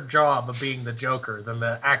better job of being the Joker than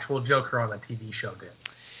the actual Joker on the TV show did.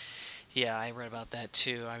 yeah, I read about that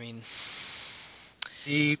too. I mean,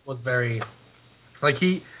 He was very like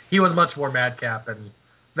he was much more madcap, and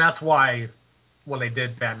that's why when they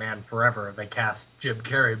did Batman Forever, they cast Jim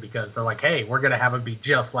Carrey because they're like, hey, we're gonna have him be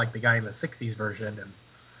just like the guy in the '60s version,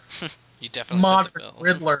 and you definitely fit the modern bill.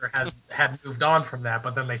 Riddler had moved on from that,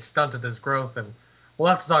 but then they stunted his growth, and we'll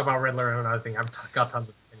have to talk about Riddler and another thing. I've got tons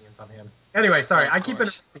of opinions on him. Anyway, Well, sorry, of I keep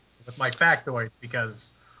course. interrupting with my factoid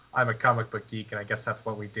because I'm a comic book geek, and I guess that's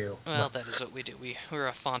what we do. Well, that is what we do. We're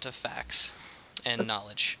a font of facts and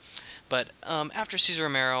knowledge. But after Cesar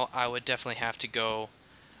Romero, I would definitely have to go.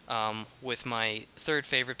 with my third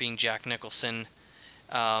favorite being Jack Nicholson.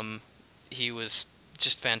 Um, he was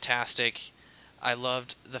just fantastic. I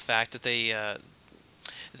loved the fact that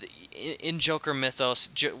in Joker mythos,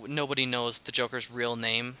 nobody knows the Joker's real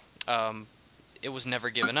name. Um, it was never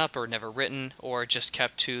given up or never written or just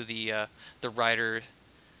kept to the writer,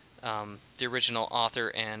 the original author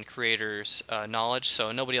and creator's knowledge.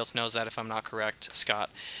 So nobody else knows that, if I'm not correct, Scott.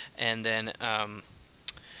 And then,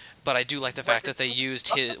 but I do like the fact that they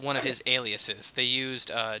used one of his aliases. They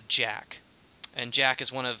used Jack, and Jack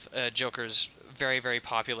is one of Joker's very very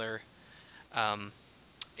popular um,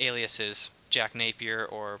 aliases. Jack Napier,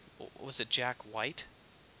 or was it Jack White?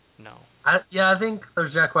 No. I think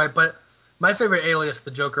there's Jack White, but my favorite alias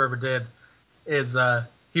the Joker ever did is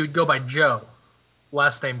he would go by Joe,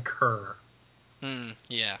 last name Kerr.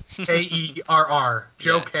 Yeah. Kerr.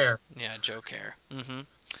 Joe Yeah. Kerr. Yeah, Joe Care.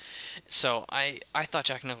 So I thought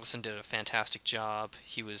Jack Nicholson did a fantastic job.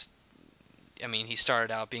 I mean, he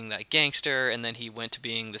started out being that gangster, and then he went to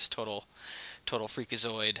being this total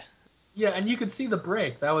freakazoid. Yeah, and you could see the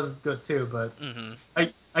break. That was good too, but hmm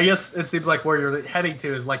I guess it seems like where you're heading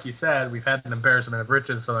to is, like you said, we've had an embarrassment of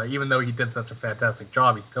riches. So even though he did such a fantastic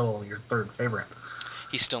job, he's still only your third favorite.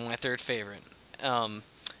 He's still my third favorite. Um,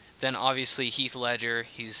 then obviously Heath Ledger,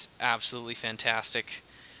 he's absolutely fantastic.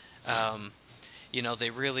 Um, they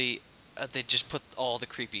really they just put all the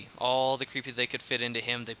creepy they could fit into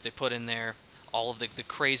him. They put in there all of the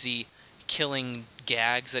crazy killing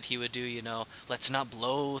gags that he would do. Let's not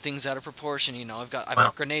blow things out of proportion. I've Well,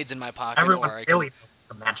 got grenades in my pocket, everyone or I can, really knows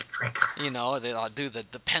the magic trick. I'll do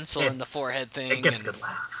the pencil in the forehead It thing, gets a and good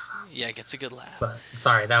laugh. yeah, it gets a good laugh. But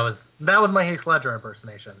sorry, that was my Heath Ledger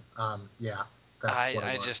impersonation. Yeah, that's what it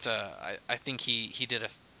I was. just I think he did a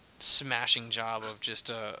smashing job of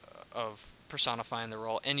just of personifying the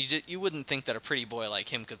role, and you wouldn't think that a pretty boy like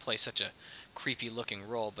him could play such a creepy looking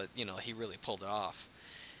role, but he really pulled it off.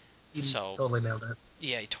 He So totally nailed it.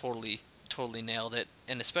 yeah, he totally nailed it,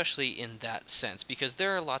 and especially in that sense, because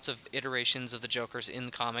there are lots of iterations of the Joker's in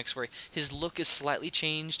comics where his look is slightly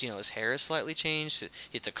changed. His hair is slightly changed.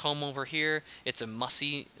 It's a comb over here. It's a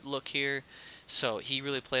mussy look here. So he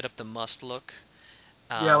really played up the must look.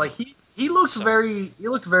 Yeah, like Um, he looked so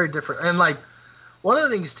very different, and like one of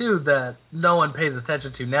the things too that no one pays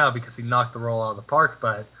attention to now because he knocked the role out of the park.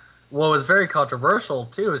 But what was very controversial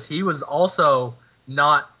too is he was also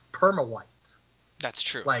not perma white. that's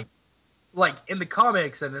true. Like in the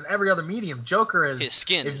comics and in every other medium, Joker His is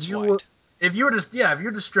skin if is you white. if you were just if you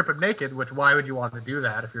were to strip him naked, which why would you want to do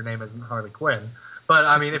that if your name isn't Harley Quinn? But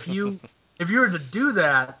I mean, if you were to do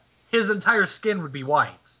that, his entire skin would be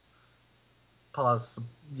white. Pause.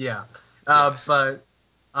 Yeah. Yeah. But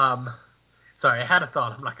um, sorry, I had a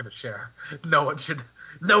thought. I'm not going to share. No one should.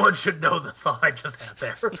 No one should know the thought I just had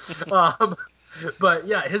there. um, but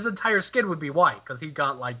yeah, his entire skin would be white because he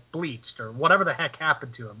got like bleached or whatever the heck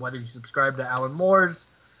happened to him. Whether you subscribe to Alan Moore's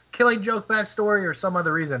Killing Joke backstory or some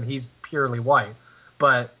other reason, he's purely white.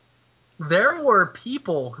 But there were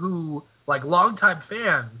people who like longtime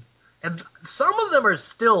fans, and some of them are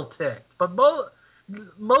still ticked, but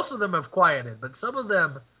most of them have quieted.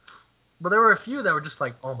 But there were a few that were just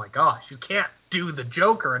like, "Oh my gosh, you can't do the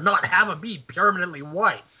Joker and not have him be permanently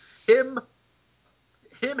white. Him,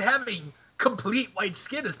 him having complete white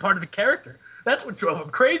skin is part of the character. That's what drove him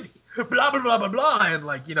crazy." Blah blah blah blah blah, and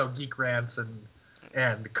like geek rants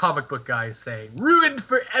and comic book guys saying ruined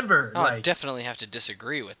forever. Oh, I Like, definitely have to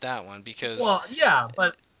disagree with that one because well, yeah,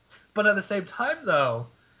 but at the same time though,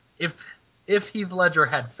 if Heath Ledger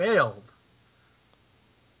had failed,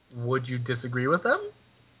 would you disagree with them?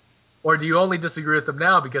 Or do you only disagree with them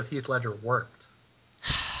now because Heath Ledger worked?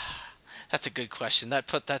 that's a good question.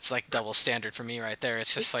 That's like double standard for me right there.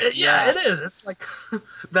 It's just like, Yeah, yeah, it is. It's like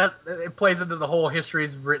that. It plays into the whole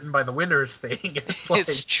histories written by the winners thing. It's it's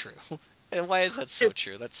like, true. And why is that so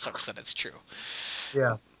true? That sucks that it's true.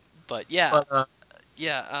 yeah, But yeah, but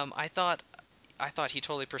yeah. I thought he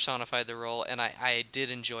totally personified the role, and I did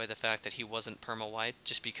enjoy the fact that he wasn't perma white,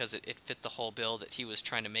 just because it fit the whole bill that he was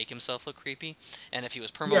trying to make himself look creepy. And if he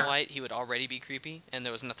was perma yeah, white, he would already be creepy, and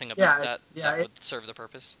there was nothing about yeah, that yeah, that would serve the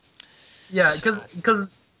purpose. yeah. So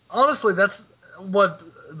Because honestly, that's what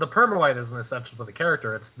the perma-white is an essential to the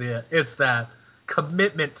character. It's that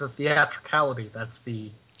commitment to theatricality that's the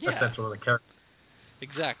yeah, essential to the character.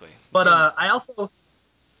 exactly. But And I also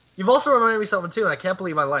you've also reminded me of something too, and I can't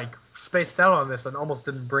believe I like spaced out on this and almost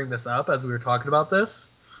didn't bring this up as we were talking about this.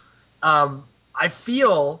 I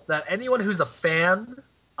feel that anyone who's a fan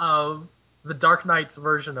of the Dark Knight's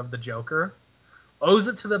version of the Joker owes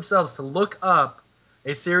it to themselves to look up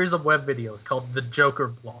a series of web videos called the Joker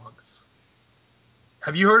Blogs.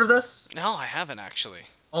 Have you heard of this? no, I haven't actually.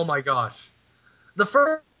 Oh my gosh. The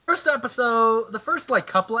first episode, the first like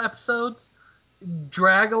couple of episodes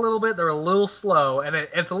drag a little bit. They're a little slow, and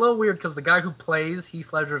it's a little weird because the guy who plays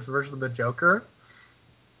Heath Ledger's version of the Joker,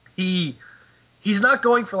 he he's not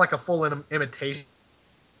going for like a full imitation.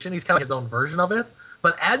 He's kind of his own version of it.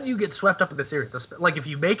 But as you get swept up in the series, like if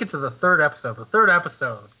you make it to the third episode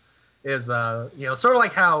is sort of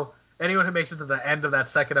like how anyone who makes it to the end of that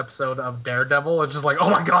second episode of Daredevil is just like, oh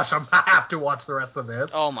my gosh, I have to watch the rest of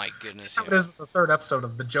this. Oh my That's goodness, how it yeah. is with the third episode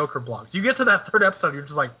of the Joker blogs. You get to that third episode, you're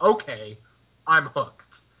just like, okay, I'm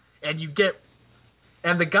hooked, and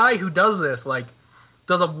the guy who does this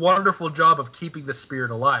does a wonderful job of keeping the spirit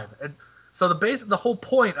alive. And so the whole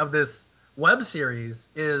point of this web series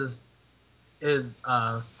is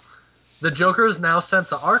the Joker is now sent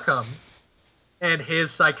to Arkham, and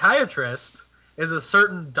his psychiatrist is a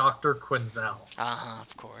certain Dr. Quinzel. Uh-huh,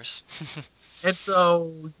 of course. And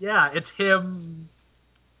so, yeah, it's him,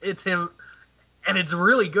 and it's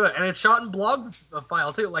really good, and it's shot in blog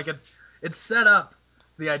file too. Like it's set up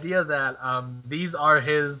the idea that these are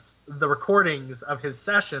the recordings of his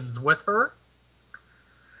sessions with her,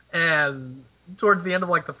 and towards the end of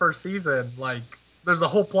like the first season, like there's a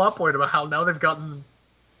whole plot point about how now they've gotten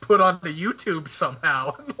put onto YouTube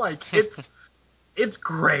somehow. Like it's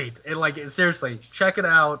great. And like seriously, check it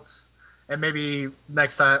out. And maybe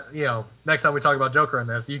next time we talk about Joker in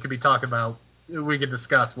this, you could be talking about. We could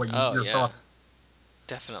discuss Oh your yeah, thoughts.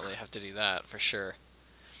 definitely have to do that for sure.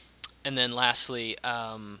 And then lastly,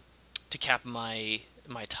 to cap my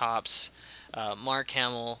tops, Mark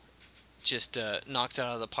Hamill just knocked it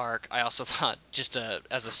out of the park. I also thought, just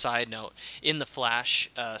as a side note, in the Flash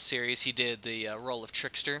series, he did the role of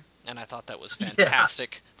Trickster, and I thought that was Yeah,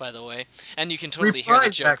 fantastic, by the way. And you can totally hear the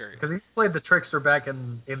reprised actually Joker because he played the trickster back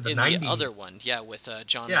in the in the other '90s. one, yeah, with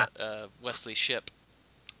John Yeah, Wesley Shipp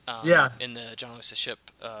yeah. in the John Wesley Shipp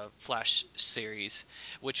Flash series,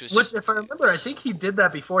 which was Which, just if I remember, I think he did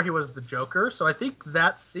that before he was the Joker. So I think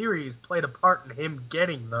that series played a part in him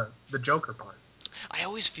getting the Joker part. I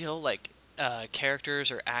always feel like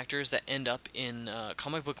characters or actors that end up in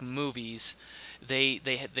comic book movies, they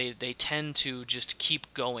tend to just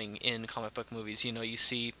keep going in comic book movies. You know, you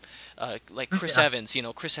see like Chris Yeah. Evans. You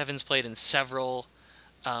know, Chris Evans played in several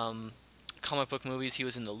um, comic book movies. He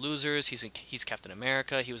was in The Losers. He's Captain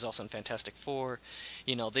America. He was also in Fantastic Four.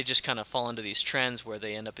 You know, they just kind of fall into these trends where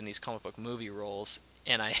they end up in these comic book movie roles,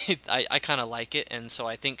 and I kind of like it. And so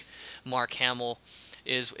I think Mark Hamill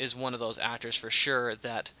is one of those actors for sure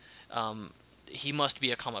that. He must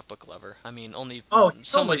be a comic book lover. I mean, only Oh,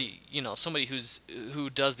 somebody who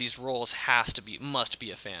does these roles must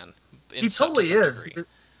be a fan to he totally some is. degree.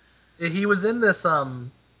 He was in this I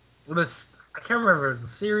can't remember if it was a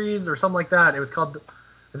series or something like that. I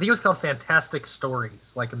think it was called Fantastic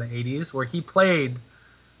Stories, like in the '80s, where he played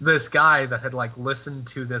this guy that had like listened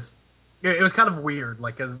to this. It was kind of weird,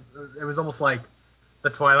 like 'cause it was almost like the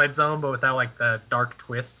Twilight Zone, but without like the dark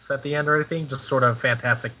twists at the end or anything. Just sort of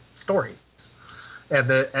fantastic stories.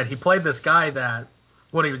 And he played this guy that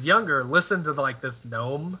when he was younger listened to like this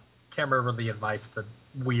gnome. Can't remember the advice the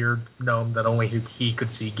weird gnome that only he could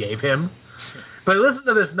see gave him. But he listened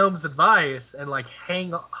to this gnome's advice and like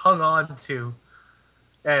hung on to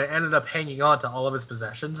and ended up hanging on to all of his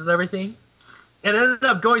possessions and everything. And ended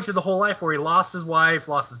up going through the whole life where he lost his wife,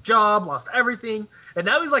 lost his job, lost everything, and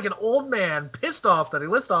now he's like an old man, pissed off that he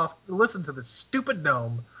listened to this stupid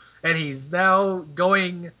gnome, and he's now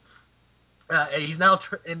going.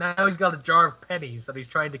 And now he's got a jar of pennies that he's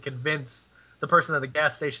trying to convince the person at the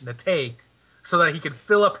gas station to take, so that he can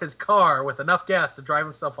fill up his car with enough gas to drive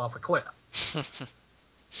himself off a cliff.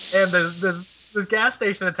 And this gas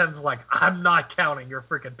station attendant's like, I'm not counting your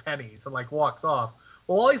freaking pennies, and like walks off.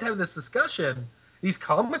 Well, while he's having this discussion, these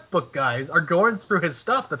comic book guys are going through his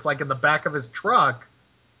stuff that's like in the back of his truck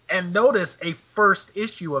and notice a first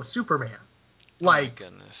issue of Superman. Oh my Like,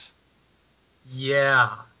 goodness.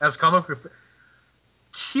 yeah, as comic book.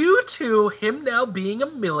 Cue to him now being a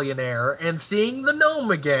millionaire and seeing the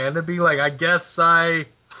gnome again and being like, I guess I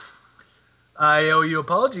owe you an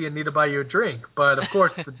apology and need to buy you a drink. But of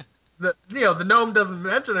course, the gnome doesn't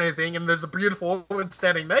mention anything, and there's a beautiful woman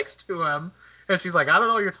standing next to him, and she's like, I don't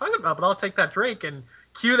know what you're talking about, but I'll take that drink. And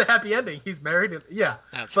cue the happy ending. He's married. And, yeah,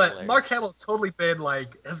 That's but Mark hilarious. Hamill's totally been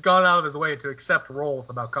like has gone out of his way to accept roles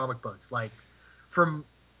about comic books. Like from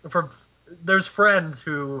from there's friends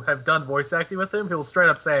who have done voice acting with him. He'll straight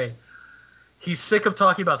up say he's sick of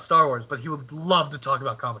talking about Star Wars, but he would love to talk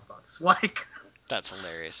about comic books. Like, That's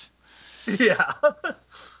hilarious. yeah.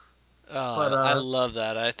 But I love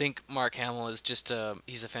that. I think Mark Hamill is just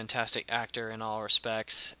he's a fantastic actor in all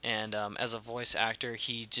respects, and as a voice actor,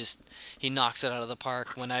 he knocks it out of the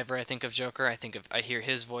park. Whenever I think of Joker, I hear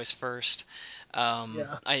his voice first.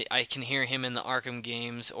 yeah, I can hear him in the Arkham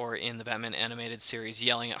games or in the Batman animated series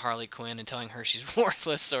yelling at Harley Quinn and telling her she's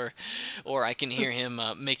worthless, or I can hear him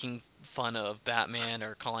making fun of Batman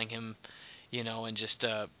or calling him and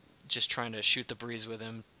just trying to shoot the breeze with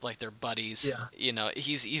him like they're buddies. yeah,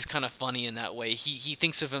 He's kind of funny in that way. He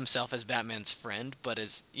thinks of himself as Batman's friend, but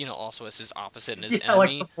as also as his opposite and his yeah. Like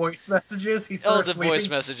the enemy. voice messages, he Oh, starts the voice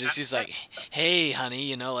sleeping. messages. He's like, "Hey,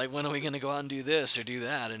 honey, like when are we gonna go out and do this or do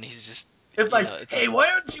that?" And he's just, It's like, it's hey, why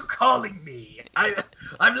aren't you calling me?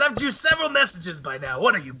 I've left you several messages by now.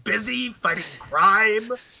 What are you busy fighting crime?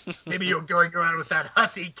 Maybe you're going around with that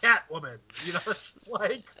hussy cat woman. It's just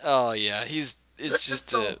like oh yeah, he's it's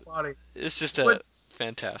so funny. it's just a Which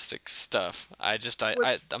fantastic stuff. which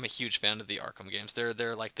I'm a huge fan of the Arkham games.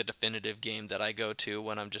 They're like the definitive game that I go to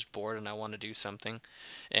when I'm just bored and I want to do something,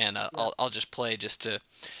 and yeah. I'll just play just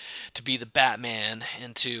to be the Batman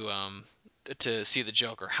and to see the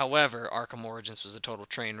Joker. However, Arkham Origins was a total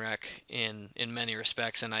train wreck in many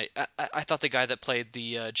respects, and I thought the guy that played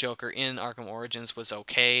the Joker in Arkham Origins was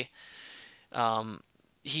okay. Um,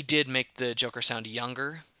 he did make the Joker sound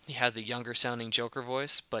younger. He had the younger sounding Joker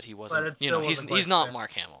voice, but he But wasn't. it still wasn't He's quite the not same.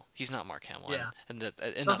 Mark Hamill. He's not Mark Hamill, Yeah. and that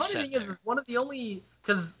The enough funny said thing is there. one of the only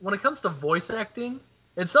because when it comes to voice acting,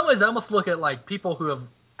 in some ways I almost look at like people who have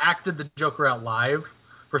acted the Joker out live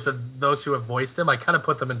versus those who have voiced him. I kind of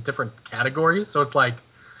put them in different categories. So it's like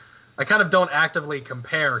I kind of don't actively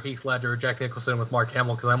compare Heath Ledger or Jack Nicholson with Mark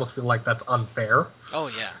Hamill because I almost feel like that's unfair. Oh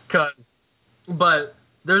yeah. But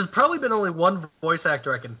there's probably been only one voice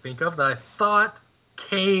actor I can think of that I thought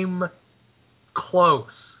came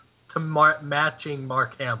close to matching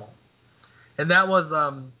Mark Hamill, and that was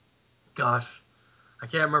gosh, I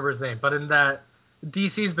can't remember his name, but in that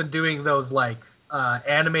DC's been doing those like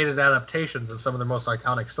animated adaptations of some of their most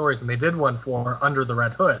iconic stories, and they did one for Under the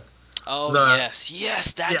Red Hood. Oh The yes, Yeah,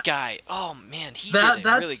 that guy. Oh man, he did that a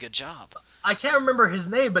really that's good job. I can't remember his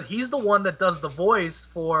name, but he's the one that does the voice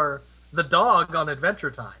for the dog on Adventure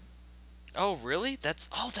Time. Oh really? That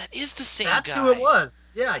is the same That's who it guy. was.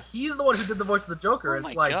 Yeah, he's the one who did the voice of the Joker. Oh It's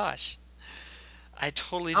my like gosh. I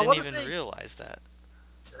totally I didn't want to even say realize that.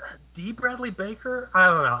 D. Bradley Baker. I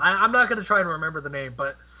don't know. I'm not going to try and remember the name,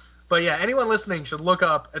 but yeah, anyone listening should look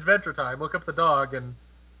up Adventure Time, look up the dog, and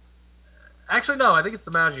actually no, I think it's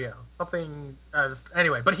DiMaggio. Something as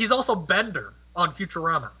anyway, but he's also Bender on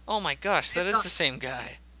Futurama. Oh my gosh, Same that is guy. the same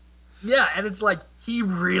guy. Yeah, and it's like he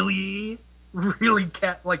really, really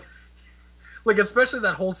can't like especially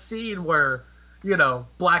that whole scene where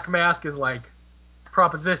Black Mask is like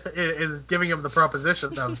proposition is giving him the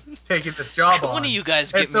proposition of taking this job Can one of on, you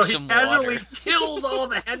guys and get me so he some water? casually kills all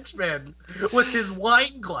the henchmen with his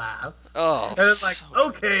wine glass, Oh, and it's like, so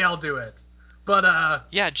good. okay, I'll do it. But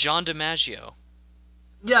Yeah, John DiMaggio.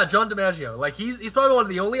 yeah, John DiMaggio, like he's probably one of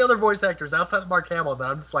the only other voice actors outside of Mark Hamill that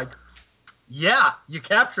I'm just like, yeah, you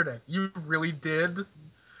captured it, you really did,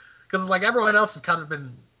 because like everyone else has kind of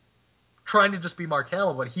been trying to just be Mark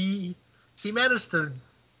Hamill, but he managed to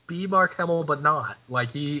be Mark Hamill, but not.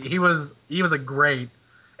 Like he was a great.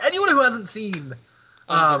 Anyone who hasn't seen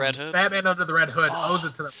Under the Red Hood. Batman Under the Red Hood owes Oh,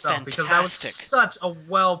 it to themselves because that was fantastic. such a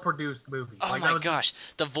well produced movie. Oh Like my that was just gosh,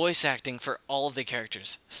 the voice acting for all of the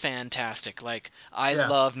characters, fantastic. Like, I yeah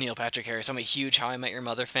love Neil Patrick Harris. I'm a huge How I Met Your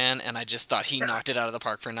Mother fan, and I just thought he yeah knocked it out of the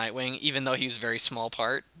park for Nightwing, even though he was a very small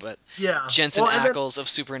part. But yeah. Jensen Well, and then Ackles of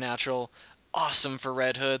Supernatural, awesome for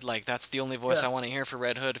Red Hood. Like, that's the only voice yeah I want to hear for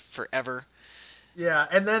Red Hood forever. yeah,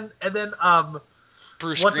 and then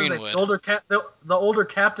Bruce what's his name? Greenwood. The older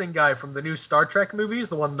captain guy from the new Star Trek movies,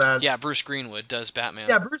 the one that Yeah, Bruce Greenwood does Batman.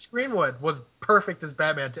 yeah, Bruce Greenwood was perfect as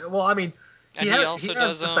Batman too. Well, I mean, And he he also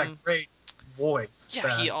has does just that great voice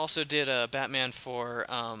yeah, he that also did a Batman for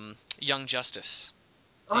Young Justice,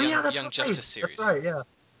 the oh yeah, that's Young right. Justice That's series. right. Yeah.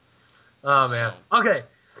 Oh man. So, Okay.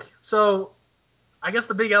 So I guess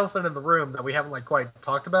the big elephant in the room that we haven't like quite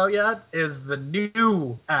talked about yet is the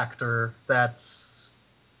new actor that's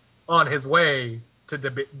on his way to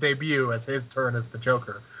debut as his turn as the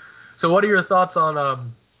Joker. So what are your thoughts on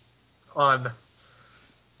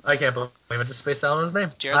I can't believe I just spaced out on his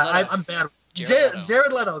name. Jared Leto. I'm bad. Jared Leto.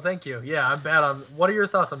 Jared Leto. Thank you. Yeah, I'm bad on. What are your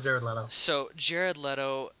thoughts on Jared Leto? So Jared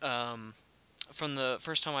Leto, from the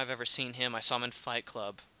first time I've ever seen him, I saw him in Fight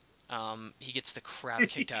Club. He gets the crap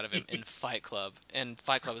kicked out of him in Fight Club, and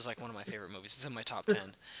Fight Club is like one of my favorite movies. It's in my top 10.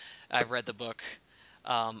 I've read the book.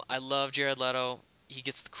 I love Jared Leto. He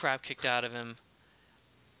gets the crap kicked out of him,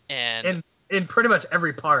 and in pretty much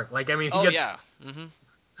every part. Like I mean, he oh gets yeah, hmm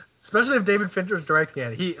especially if David Fincher's directing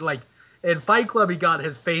it. He like in Fight Club he got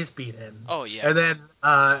his face beat in, Oh yeah.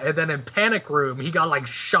 and then in Panic Room he got like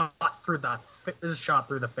shot through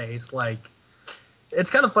the face. Like it's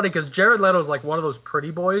kind of funny because Jared Leto is like one of those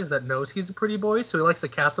pretty boys that knows he's a pretty boy, so he likes to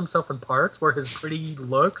cast himself in parts where his pretty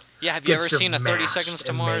looks Yeah, have you gets ever just seen a 30 mashed Seconds to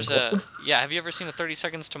and Mars mangled. yeah, have you ever seen a 30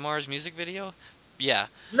 Seconds to Mars music video? Yeah.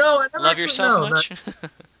 No, I never Love actually yourself no. much?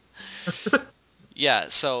 Yeah,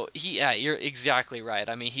 so yeah, you're exactly right.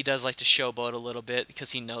 I mean, he does like to showboat a little bit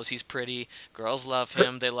because he knows he's pretty. Girls love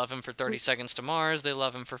him. They love him for 30 Seconds to Mars. They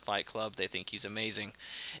love him for Fight Club. They think he's amazing.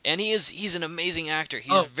 And he's an amazing actor.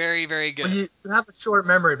 He is Oh, very, very well, good. you have a short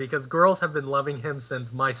memory because girls have been loving him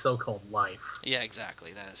since My So-Called Life. Yeah,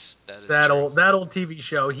 exactly. That is true. That old TV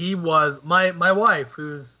show. He was my wife,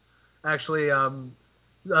 who's actually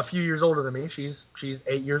a few years older than me. She's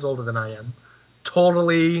 8 years older than I am.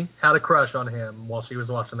 Totally had a crush on him while she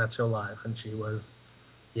was watching that show live, and she was,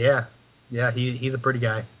 yeah, yeah. He's a pretty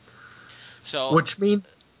guy. So, Which means,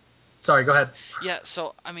 sorry, go ahead. yeah,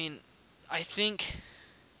 so I mean, I think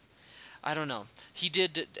I don't know. He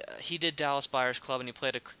did Dallas Buyers Club and he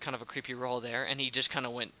played a kind of a creepy role there and he just kind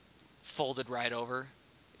of went folded right over.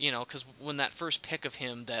 You know, because when that first pic of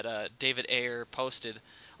him that David Ayer posted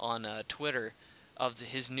on Twitter of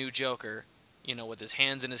his new Joker, you know, with his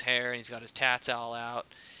hands in his hair and he's got his tats all out,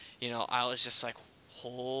 you know, I was just like,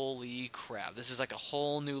 holy crap, this is like a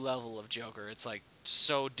whole new level of Joker. It's like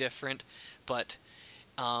so different, but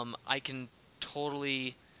I can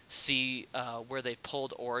totally see where they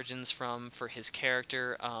pulled origins from for his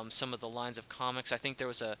character. Some of the lines of comics. I think there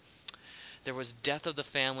was Death of the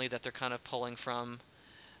Family that they're kind of pulling from.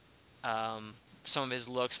 Some of his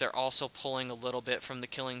looks. They're also pulling a little bit from The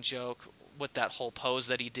Killing Joke with that whole pose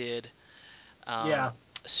that he did. Um, Yeah,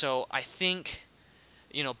 so I think,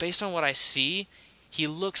 based on what I see, he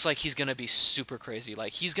looks like he's gonna be super crazy.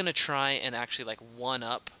 Like he's gonna try and actually like one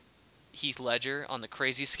up Heath Ledger on the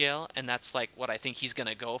crazy scale, and that's like what I think he's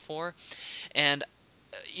gonna go for. And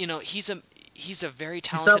he's a very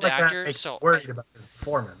you sound talented like that actor. makes you worried about his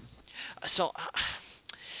performance. So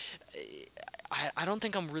I don't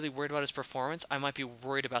think I'm really worried about his performance. I might be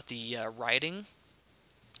worried about the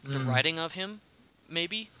Mm. writing of him,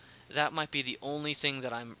 maybe. That might be the only thing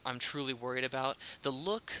that I'm truly worried about. The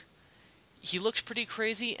look, he looks pretty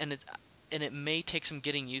crazy, and it may take some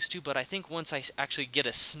getting used to. But I think once I actually get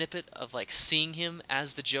a snippet of like seeing him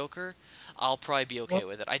as the Joker, I'll probably be okay Well,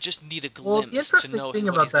 with it. I just need a the glimpse to interesting know thing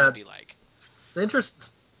what about he's gonna that be like. The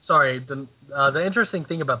interest, sorry, the interesting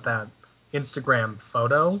thing about that Instagram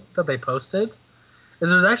photo that they posted is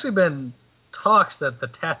there's actually been talks that the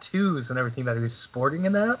tattoos and everything that he was sporting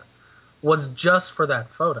in that was just for that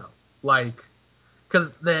photo. Like,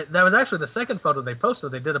 because that was actually the second photo they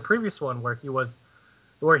posted. They did a previous one where he was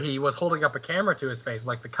holding up a camera to his face,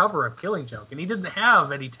 like the cover of Killing Joke, and he didn't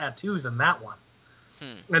have any tattoos in that one.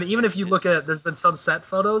 And even Yeah, if he you didn't. look at, there's been some set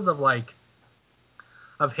photos of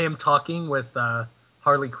him talking with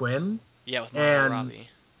Harley Quinn, Yeah, with Margot and Robbie.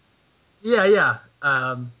 yeah, yeah.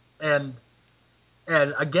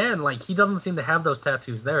 And again, like he doesn't seem to have those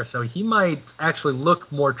tattoos there, so he might actually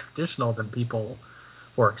look more traditional than people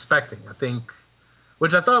were expecting. I think,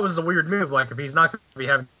 which I thought was a weird move. Like if he's not going to be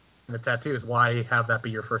having the tattoos, why have that be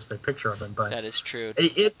your first big picture of him? But That is true.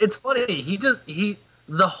 it's funny.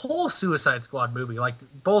 The whole Suicide Squad movie, like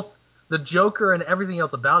both the Joker and everything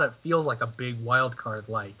else about it, feels like a big wild card.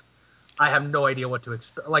 Like I have no idea what to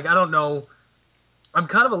expect. Like I don't know. I'm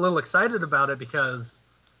kind of a little excited about it because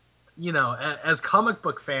as comic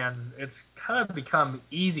book fans, it's kind of become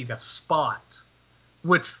easy to spot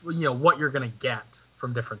what you're gonna get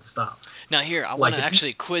from different stuff. Now here, I want Like to if you,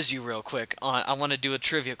 actually quiz you real quick. I want to do a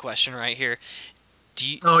trivia question right here. Do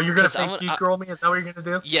you? oh, you're gonna Because I fake want. geek girl me? Is that what you're gonna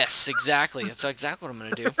do? Yes, exactly. That's exactly what I'm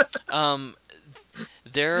gonna do. Um,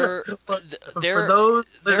 there, But for there, those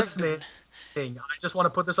there have listening, been. I just want to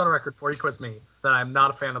put this on record before you quiz me that I'm not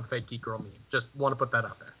a fan of the fake geek girl meme. Just want to put that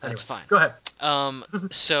out there. That's Anyway, fine. go ahead. Um,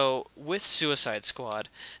 so with Suicide Squad,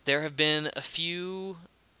 there have been a few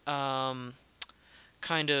um,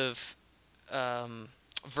 kind of um,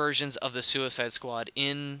 versions of the Suicide Squad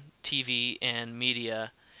in TV and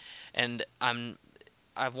media, and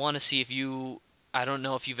I want to see if you. I don't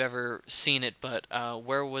know if you've ever seen it, but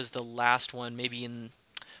where was the last one? Maybe in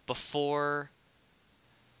before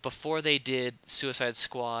before they did Suicide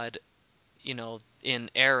Squad, in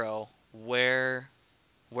Arrow, where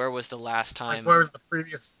was the last Like, time? where was the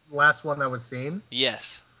previous last one that was seen?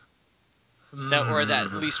 Yes, that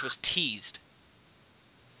at Hmm. least was teased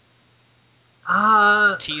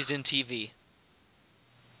Uh, teased in TV.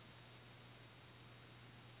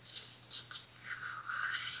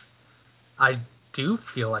 I do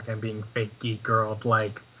feel like I'm being fake geek girled.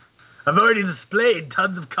 Like, I've already displayed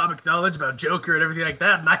tons of comic knowledge about Joker and everything like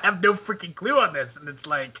that, and I have no freaking clue on this. And it's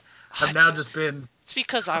like, I've It's now just been. it's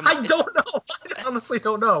because I don't know. I honestly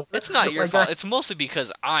don't know. it's not your Like, fault. It's mostly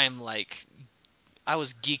because I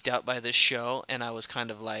was geeked out by this show, and I was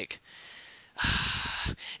kind of like,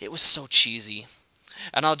 it was so cheesy.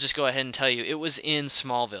 And I'll just go ahead and tell you, it was in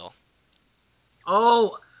Smallville.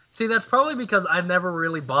 oh, see, that's probably because I've never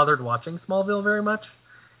really bothered watching Smallville very much,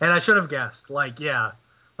 and I should have guessed. Like, yeah,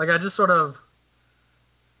 like I just sort of,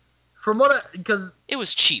 from what I, because It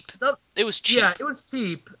was cheap. It was yeah, cheap. it was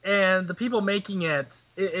cheap, and the people making it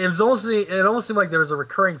was almost seemed like there was a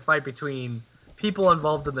recurring fight between people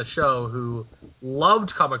involved in the show who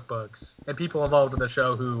loved comic books and people involved in the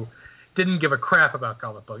show who didn't give a crap about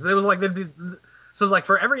comic books. It was like so it's like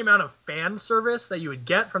for every amount of fan service that you would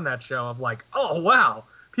get from that show of like, oh wow,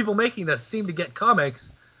 people making this seem to get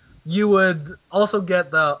comics, you would also get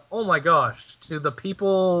the, oh my gosh, do the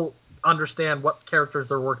people understand what characters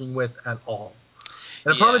they're working with at all?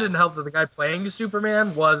 And it probably Yeah. didn't help that the guy playing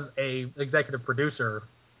Superman was a executive producer.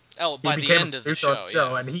 Oh, He by the became a end of the producer on the show,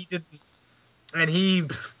 show, yeah. and he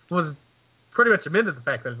was pretty much admitted the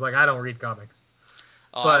fact that it's like, I don't read comics.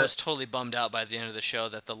 Oh, I But was totally bummed out by the end of the show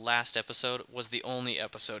that the last episode was the only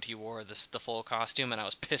episode he wore the full costume, and I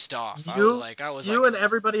was pissed off. you you and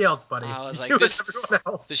everybody else, buddy, I was like, you and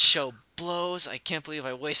everyone this else. show blows. I can't believe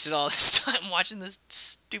I wasted all this time watching this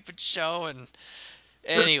stupid show. And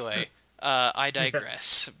anyway, I Yeah,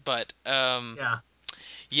 digress. But yeah.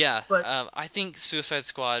 yeah, But I think Suicide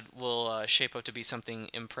Squad will shape up to be something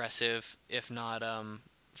impressive, if not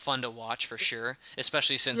fun to watch for sure.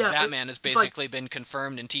 Especially since yeah, Batman has it's like, basically been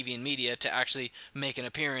confirmed in TV and media to actually make an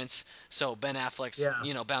appearance. So Ben Affleck's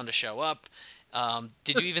yeah. bound to show up.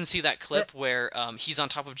 Did you even see that Eh, clip where he's on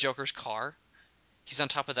top of Joker's car? He's on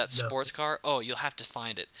top of that no, sports car. Oh, you'll have to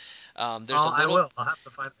find it. There's a I little will. I'll have to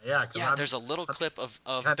find that. Yeah, because yeah, there's a little I'm clip of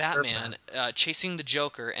kind of sure of Batman that. chasing the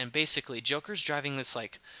Joker, and basically Joker's driving this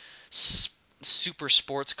like s- super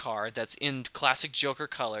sports car that's in classic Joker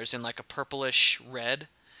colors in like a purplish red.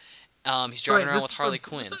 He's So driving wait, around this with is Harley from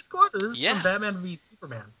Quinn. Suicide Squad, or this is from Yeah, Batman v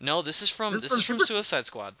Superman? no, This is this is from from Super. Suicide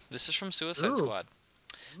Squad. This is from Suicide Ooh, Squad.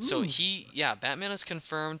 So ooh. yeah, Batman is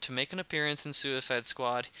confirmed to make an appearance in Suicide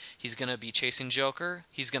Squad. He's gonna be chasing Joker.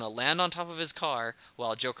 He's gonna land on top of his car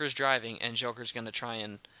while Joker's driving, and Joker's gonna try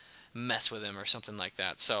and mess with him or something like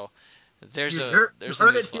that. So You there's a heard it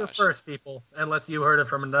news here flash. first, people. Unless you heard it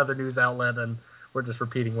from another news outlet, and we're just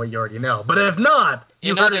repeating what you already know. But if not,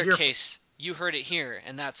 you In heard it other here. case, you heard it here,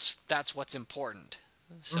 and that's what's important.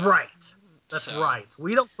 So Right. That's so, right.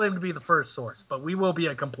 We don't claim to be the first source, but we will be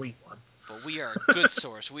a complete one. but we are a good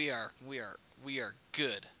source. We are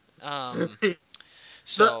good. Um. the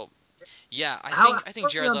So yeah, how I think are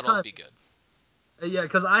we Jared on Leto will time? be good. Yeah,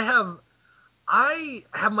 because I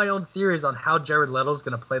have my own theories on how Jared Leto's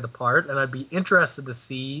going to play the part, and I'd be interested to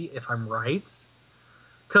see if I'm right.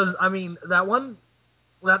 Because I mean,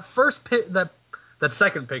 that first that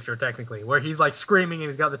second picture technically, where he's like screaming and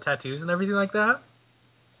he's got the tattoos and everything like that.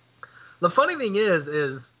 The funny thing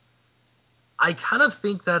is I kind of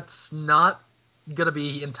think that's not going to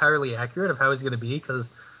be entirely accurate of how he's going to be,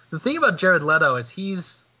 because the thing about Jared Leto is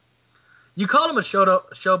you called him a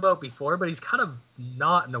showboat before, but he's kind of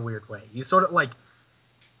not in a weird way. He's sort of like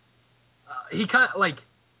he kind of like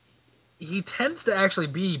he tends to actually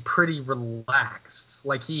be pretty relaxed.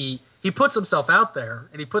 Like he puts himself out there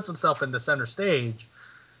and he puts himself in the center stage,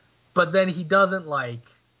 but then he doesn't like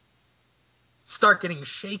start getting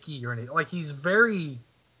shaky or anything. Like he's very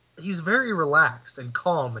relaxed and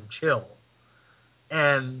calm and chill.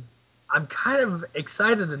 And I'm kind of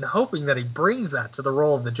excited and hoping that he brings that to the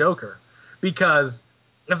role of the Joker, because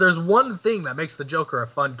if there's one thing that makes the Joker a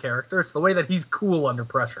fun character, it's the way that he's cool under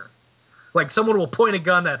pressure. Like someone will point a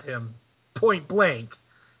gun at him, point blank,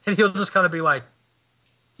 and he'll just kind of be like,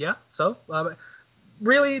 "Yeah, so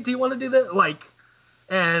really, do you want to do that?" Like,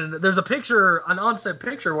 and there's an on-set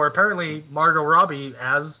picture where apparently Margot Robbie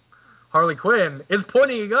as Harley Quinn is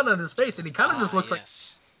pointing a gun at his face, and he kind of just Ah, looks like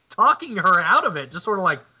yes. talking her out of it, just sort of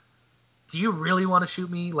like, "Do you really want to shoot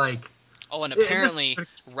me?" Like, Oh, and this apparently,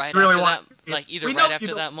 right really after want that, to shoot me. like either We right know you after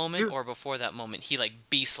don't. that moment You, or before that moment, he like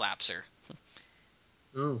B slaps her.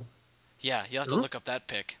 ooh, Yeah, you'll have to ooh, look up that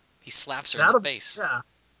pic. He slaps her in the that'll face. yeah.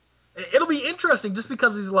 It'll be interesting just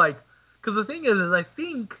because he's like, because the thing is I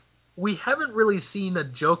think we haven't really seen a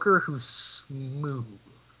Joker who's smooth.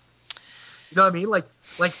 You know what I mean?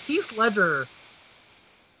 Like Heath Ledger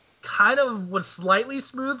kind of was slightly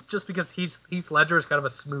smooth just because Heath Ledger is kind of a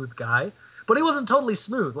smooth guy, but he wasn't totally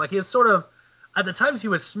smooth. Like he was sort of at the times he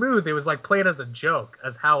was smooth, it was like played as a joke,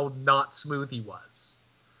 as how not smooth he was.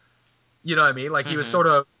 You know what I mean? Like he was Mm-hmm. sort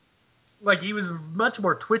of like he was much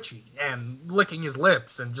more twitchy and licking his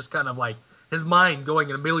lips and just kind of like his mind going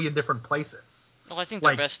in a million different places. Well, I think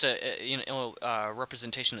their Like best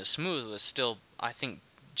representation of Smooth was still, I think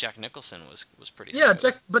Jack Nicholson was pretty yeah, smooth.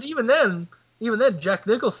 Jack. But even then, Jack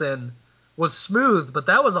Nicholson was smooth, but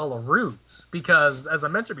that was all a ruse because, as I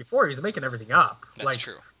mentioned before, he's making everything up. That's Like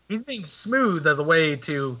true. he's being smooth as a way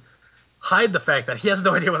to hide the fact that he has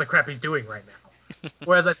no idea what the crap he's doing right now.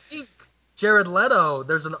 Whereas I think Jared Leto,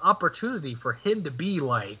 there's an opportunity for him to be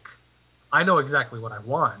like, I know exactly what I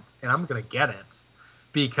want, and I'm gonna get it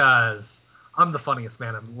because I'm the funniest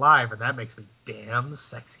man alive, and that makes me damn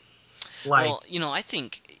sexy. Like, Well, I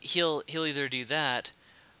think he'll either do that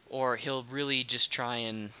or he'll really just try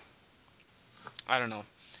and I don't know.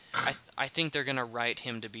 I think they're gonna write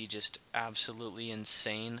him to be just absolutely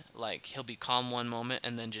insane. Like he'll be calm one moment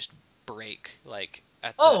and then just break. Like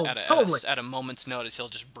oh, totally, at a moment's notice, he'll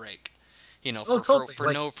just break. oh, totally,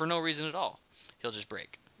 like, For no reason at all. He'll just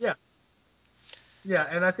break. yeah, yeah,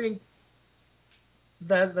 and I think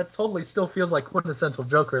that totally still feels like quintessential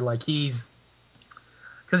Joker. Like he's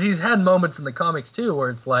because he's had moments in the comics too where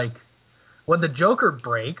it's like when the Joker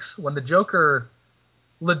breaks, when the Joker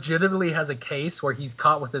legitimately has a case where he's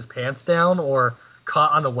caught with his pants down or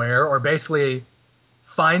caught unaware or basically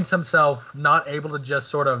finds himself not able to just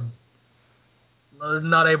sort of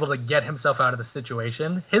not able to get himself out of the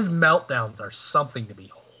situation, his meltdowns are something to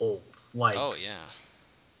behold. Oh yeah.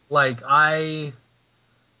 Like I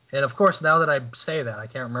and of course now that I say that I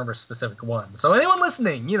can't remember a specific one. So anyone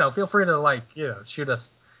listening, feel free to shoot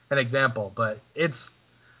us an example, but it's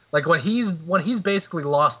like when he's basically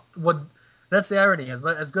lost what that's the irony.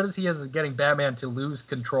 As good as he is at getting Batman to lose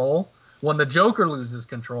control, when the Joker loses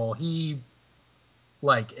control, he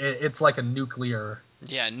it's like a nuclear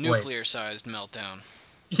Yeah, wave. nuclear sized meltdown.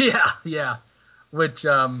 Yeah, yeah. Which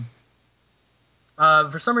for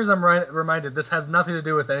some reason I'm reminded this has nothing to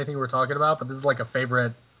do with anything we're talking about, but this is like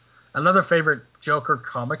another favorite Joker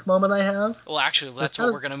comic moment I have. Well, actually, This that's what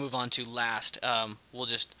kind we're of gonna move on to last.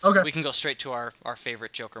 okay, We can go straight to our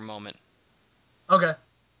favorite Joker moment. okay.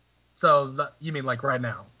 So you mean like right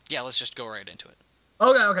now? Yeah, let's just go right into it.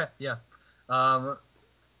 Okay, okay, yeah. Um,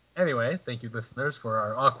 Anyway, thank you, listeners, for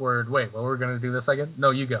our awkward. Wait, well, we're gonna do this again? No,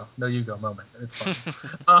 you go. No, you go. Moment. It's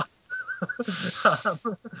fine. Uh,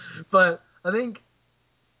 but I think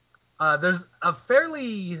there's a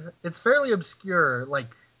fairly. It's fairly obscure.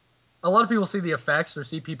 Like a lot of people see the effects or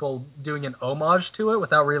see people doing an homage to it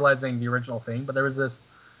without realizing the original thing. But there was this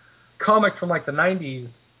comic from like the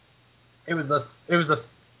 '90s. It was a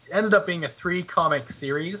ended up being a 3 comic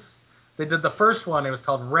series. They did the first one. It was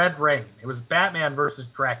called Red Rain. It was Batman versus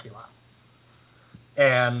Dracula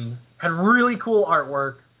and had really cool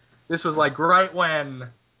artwork. This was like right when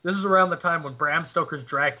this is around the time when Bram Stoker's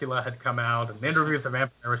Dracula had come out and Interview with the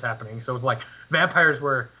Vampire was happening. So it was like vampires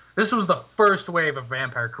were. This was the first wave of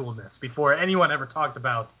vampire coolness before anyone ever talked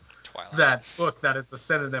about Twilight. that book that is a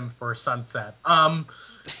synonym for sunset. So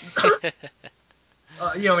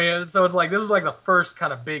it's like this was like the first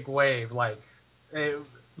kind of big wave. Like it,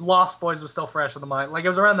 Lost Boys was still fresh in the mind. Like it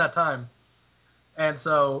was around that time, and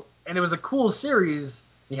it was a cool series.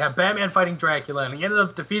 You have Batman fighting Dracula, and he ended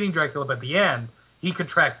up defeating Dracula, but at the end, he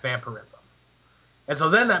contracts vampirism. And so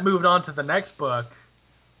then that moved on to the next book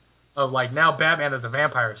of like now Batman as a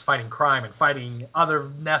vampire is fighting crime and fighting other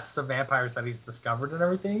nests of vampires that he's discovered and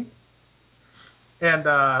everything. And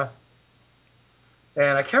and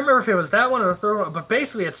I can't remember if it was that one or the third one, but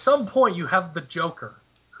basically at some point you have the Joker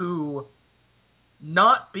who,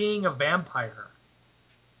 not being a vampire,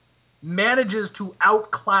 manages to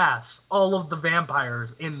outclass all of the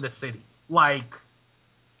vampires in the city. Like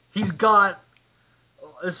he's got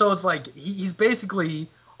so it's like he's basically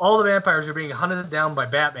all the vampires are being hunted down by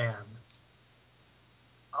Batman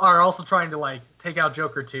are also trying to like take out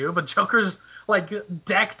Joker too, but Joker's like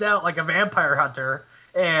decked out like a vampire hunter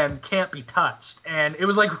and can't be touched. And it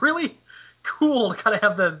was like really cool to kind of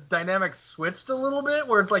have the dynamics switched a little bit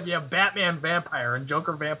where it's like you have Batman vampire and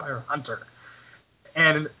Joker vampire hunter.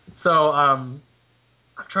 And so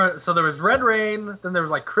so there was Red Rain, then there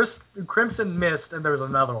was like Crimson Mist, and there was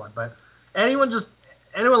another one. But anyone just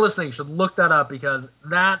anyone listening should look that up because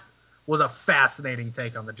that was a fascinating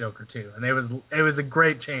take on the Joker too, and it was a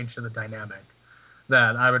great change to the dynamic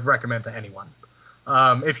that I would recommend to anyone.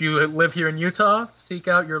 If you live here in Utah, seek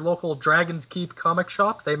out your local Dragon's Keep comic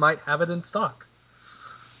shop; they might have it in stock.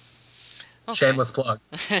 Okay. Shameless plug.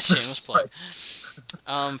 Shameless plug.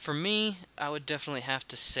 For me, I would definitely have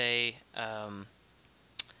to say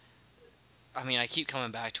I mean, I keep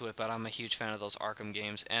coming back to it, but I'm a huge fan of those Arkham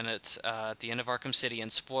games, and it's at the end of Arkham City.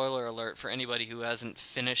 And spoiler alert for anybody who hasn't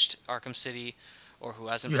finished Arkham City or who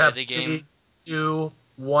hasn't You played have the game. 3, 2,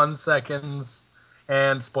 1 seconds,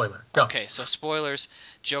 and spoiler. Go. Okay, so spoilers: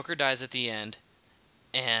 Joker dies at the end,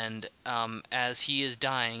 and as he is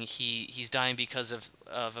dying, he's dying because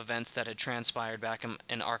of events that had transpired back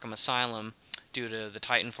in Arkham Asylum due to the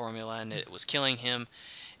Titan formula, and it was killing him.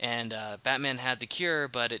 And Batman had the cure,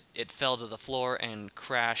 but it fell to the floor and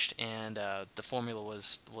crashed, and the formula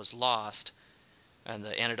was lost, and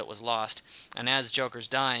the antidote was lost. And as Joker's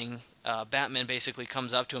dying, Batman basically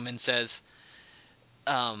comes up to him and says,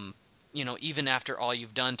 um, even after all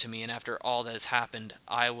you've done to me and after all that has happened,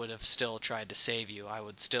 I would have still tried to save you. I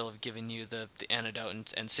would still have given you the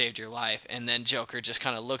antidote and saved your life. And then Joker just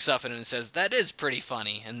kind of looks up at him and says, "That is pretty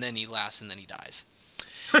funny." And then he laughs and then he dies.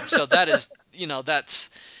 So that is,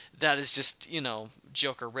 that is just,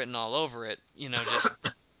 Joker written all over it.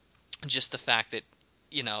 Just the fact that,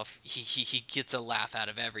 he gets a laugh out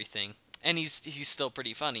of everything. And he's still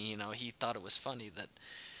pretty funny. He thought it was funny that,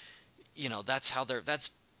 that's how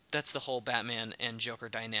that's the whole Batman and Joker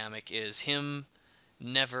dynamic, is him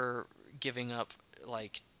never giving up,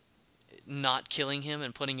 like, not killing him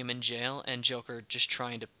and putting him in jail, and Joker just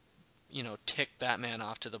trying to, tick Batman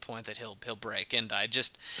off to the point that he'll break and die.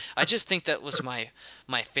 I just think that was my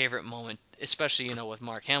favorite moment, especially, with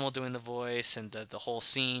Mark Hamill doing the voice and the whole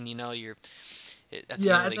scene. You're at the end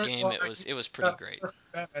Yeah, of and the then game. well, It was you pretty got great.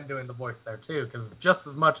 Batman doing the voice there too, because just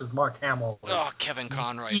as much as Mark Hamill was Oh, Kevin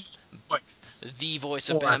Conroy, the voice the voice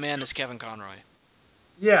of for Batman is Kevin Conroy.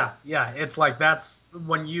 yeah, it's like that's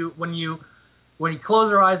when you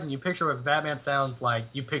close your eyes and you picture what Batman sounds like,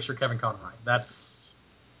 you picture Kevin Conroy.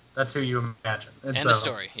 That's who you imagine, and And the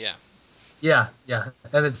so story, yeah. yeah,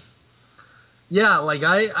 and it's yeah, like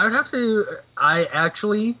I would have to I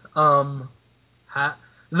actually ha,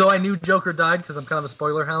 though I knew Joker died because I'm kind of a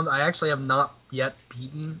spoiler hound. I actually have not yet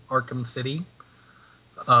beaten Arkham City.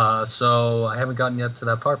 So I haven't gotten yet to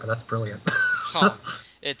that part, but that's brilliant. Oh,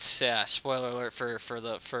 it's spoiler alert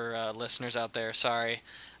for listeners out there. Sorry.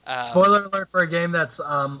 Um, Spoiler alert for a game that's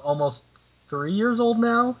almost 3 years old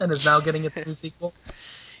now and is now getting its new sequel.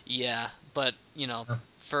 yeah, but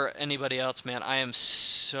for anybody else, man, I am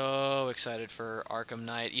so excited for Arkham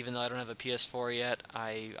Knight. Even though I don't have a PS4 yet,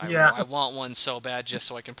 Yeah, I want one so bad just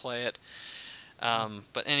so I can play it.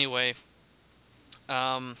 But anyway,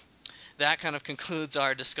 um, that kind of concludes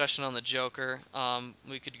our discussion on the Joker.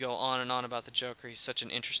 We could go on and on about the Joker. He's such an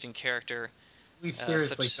interesting character. we Such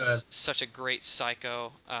seriously could. such a great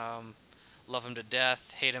psycho. Love him to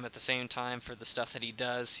death, hate him at the same time for the stuff that he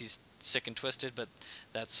does. He's sick and twisted, but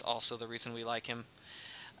that's also the reason we like him.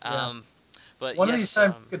 Yeah. Um, but One of these yes,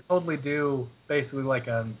 times we could totally do basically like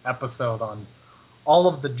an episode on all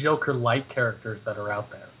of the Joker like characters that are out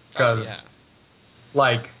there. oh yeah, Because,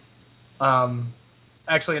 like, um,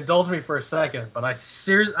 actually, indulge me for a second, but I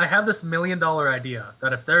have this $1 million idea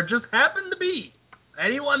that if there just happened to be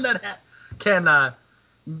anyone that can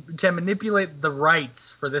manipulate the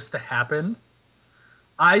rights for this to happen,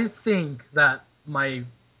 I think that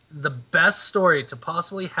the best story to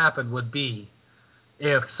possibly happen would be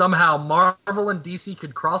if somehow Marvel and DC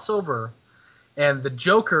could cross over and the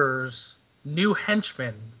Joker's new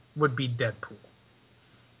henchman would be Deadpool.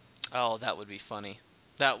 oh that would be funny.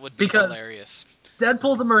 That would be Because hilarious.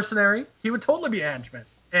 Deadpool's a mercenary, he would totally be a henchman.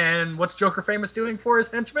 And what's Joker famous doing for his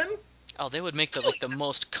henchmen? Oh, they would make the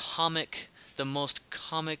most comic,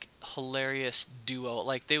 hilarious duo.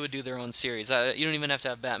 Like they would do their own series. You don't even have to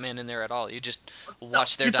have Batman in there at all. You just No,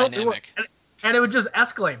 watch their you totally would. dynamic. And it would just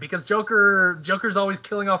escalate because Joker's always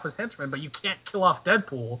killing off his henchmen, but you can't kill off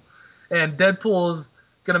Deadpool. And Deadpool's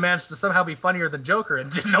gonna manage to somehow be funnier than Joker,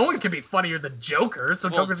 and no one can be funnier than Joker, so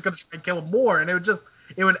Well, Joker's gonna try and kill him more, and it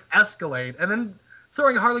would escalate. And then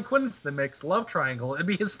throwing Harley Quinn into the mix, love triangle, it'd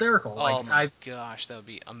be hysterical. oh Like my gosh, that would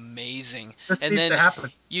be amazing. this And needs to then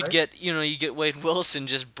happen, you'd right? get, you get Wade Wilson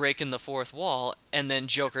just breaking the fourth wall, and then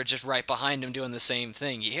Joker just right behind him doing the same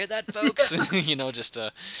thing. You hear that, folks? Yeah,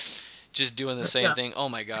 Just doing the same yeah. thing. Oh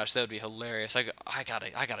my gosh, that would be hilarious. I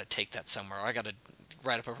gotta take that somewhere. I gotta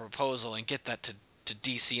write up a proposal and get that to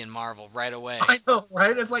DC and Marvel right away. I know,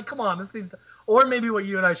 right? It's like, come on, this needs to. Or maybe what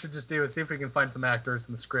you and I should just do is see if we can find some actors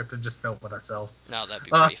in the script and just film it ourselves. Now that'd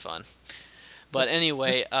be Uh, pretty fun. But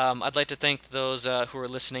anyway, I'd like to thank those who are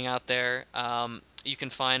listening out there. You can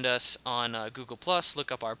find us on Google Plus.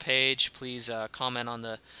 Look up our page. Please comment on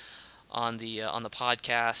the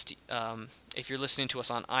podcast. If you're listening to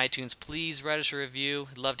us on iTunes, please write us a review.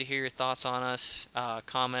 I'd love to hear your thoughts on us,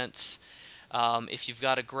 comments. If you've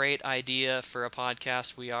got a great idea for a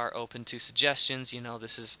podcast, we are open to suggestions.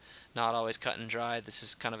 This is not always cut and dry. This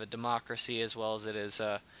is kind of a democracy as well as it is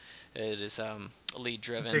lead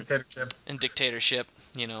driven Dictatorship. and dictatorship.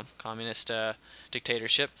 Communist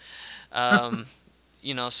dictatorship. Um,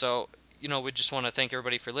 so we just want to thank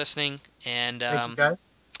everybody for listening, and Thank you, guys.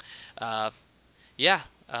 uh, yeah,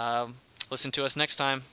 um, listen to us next time.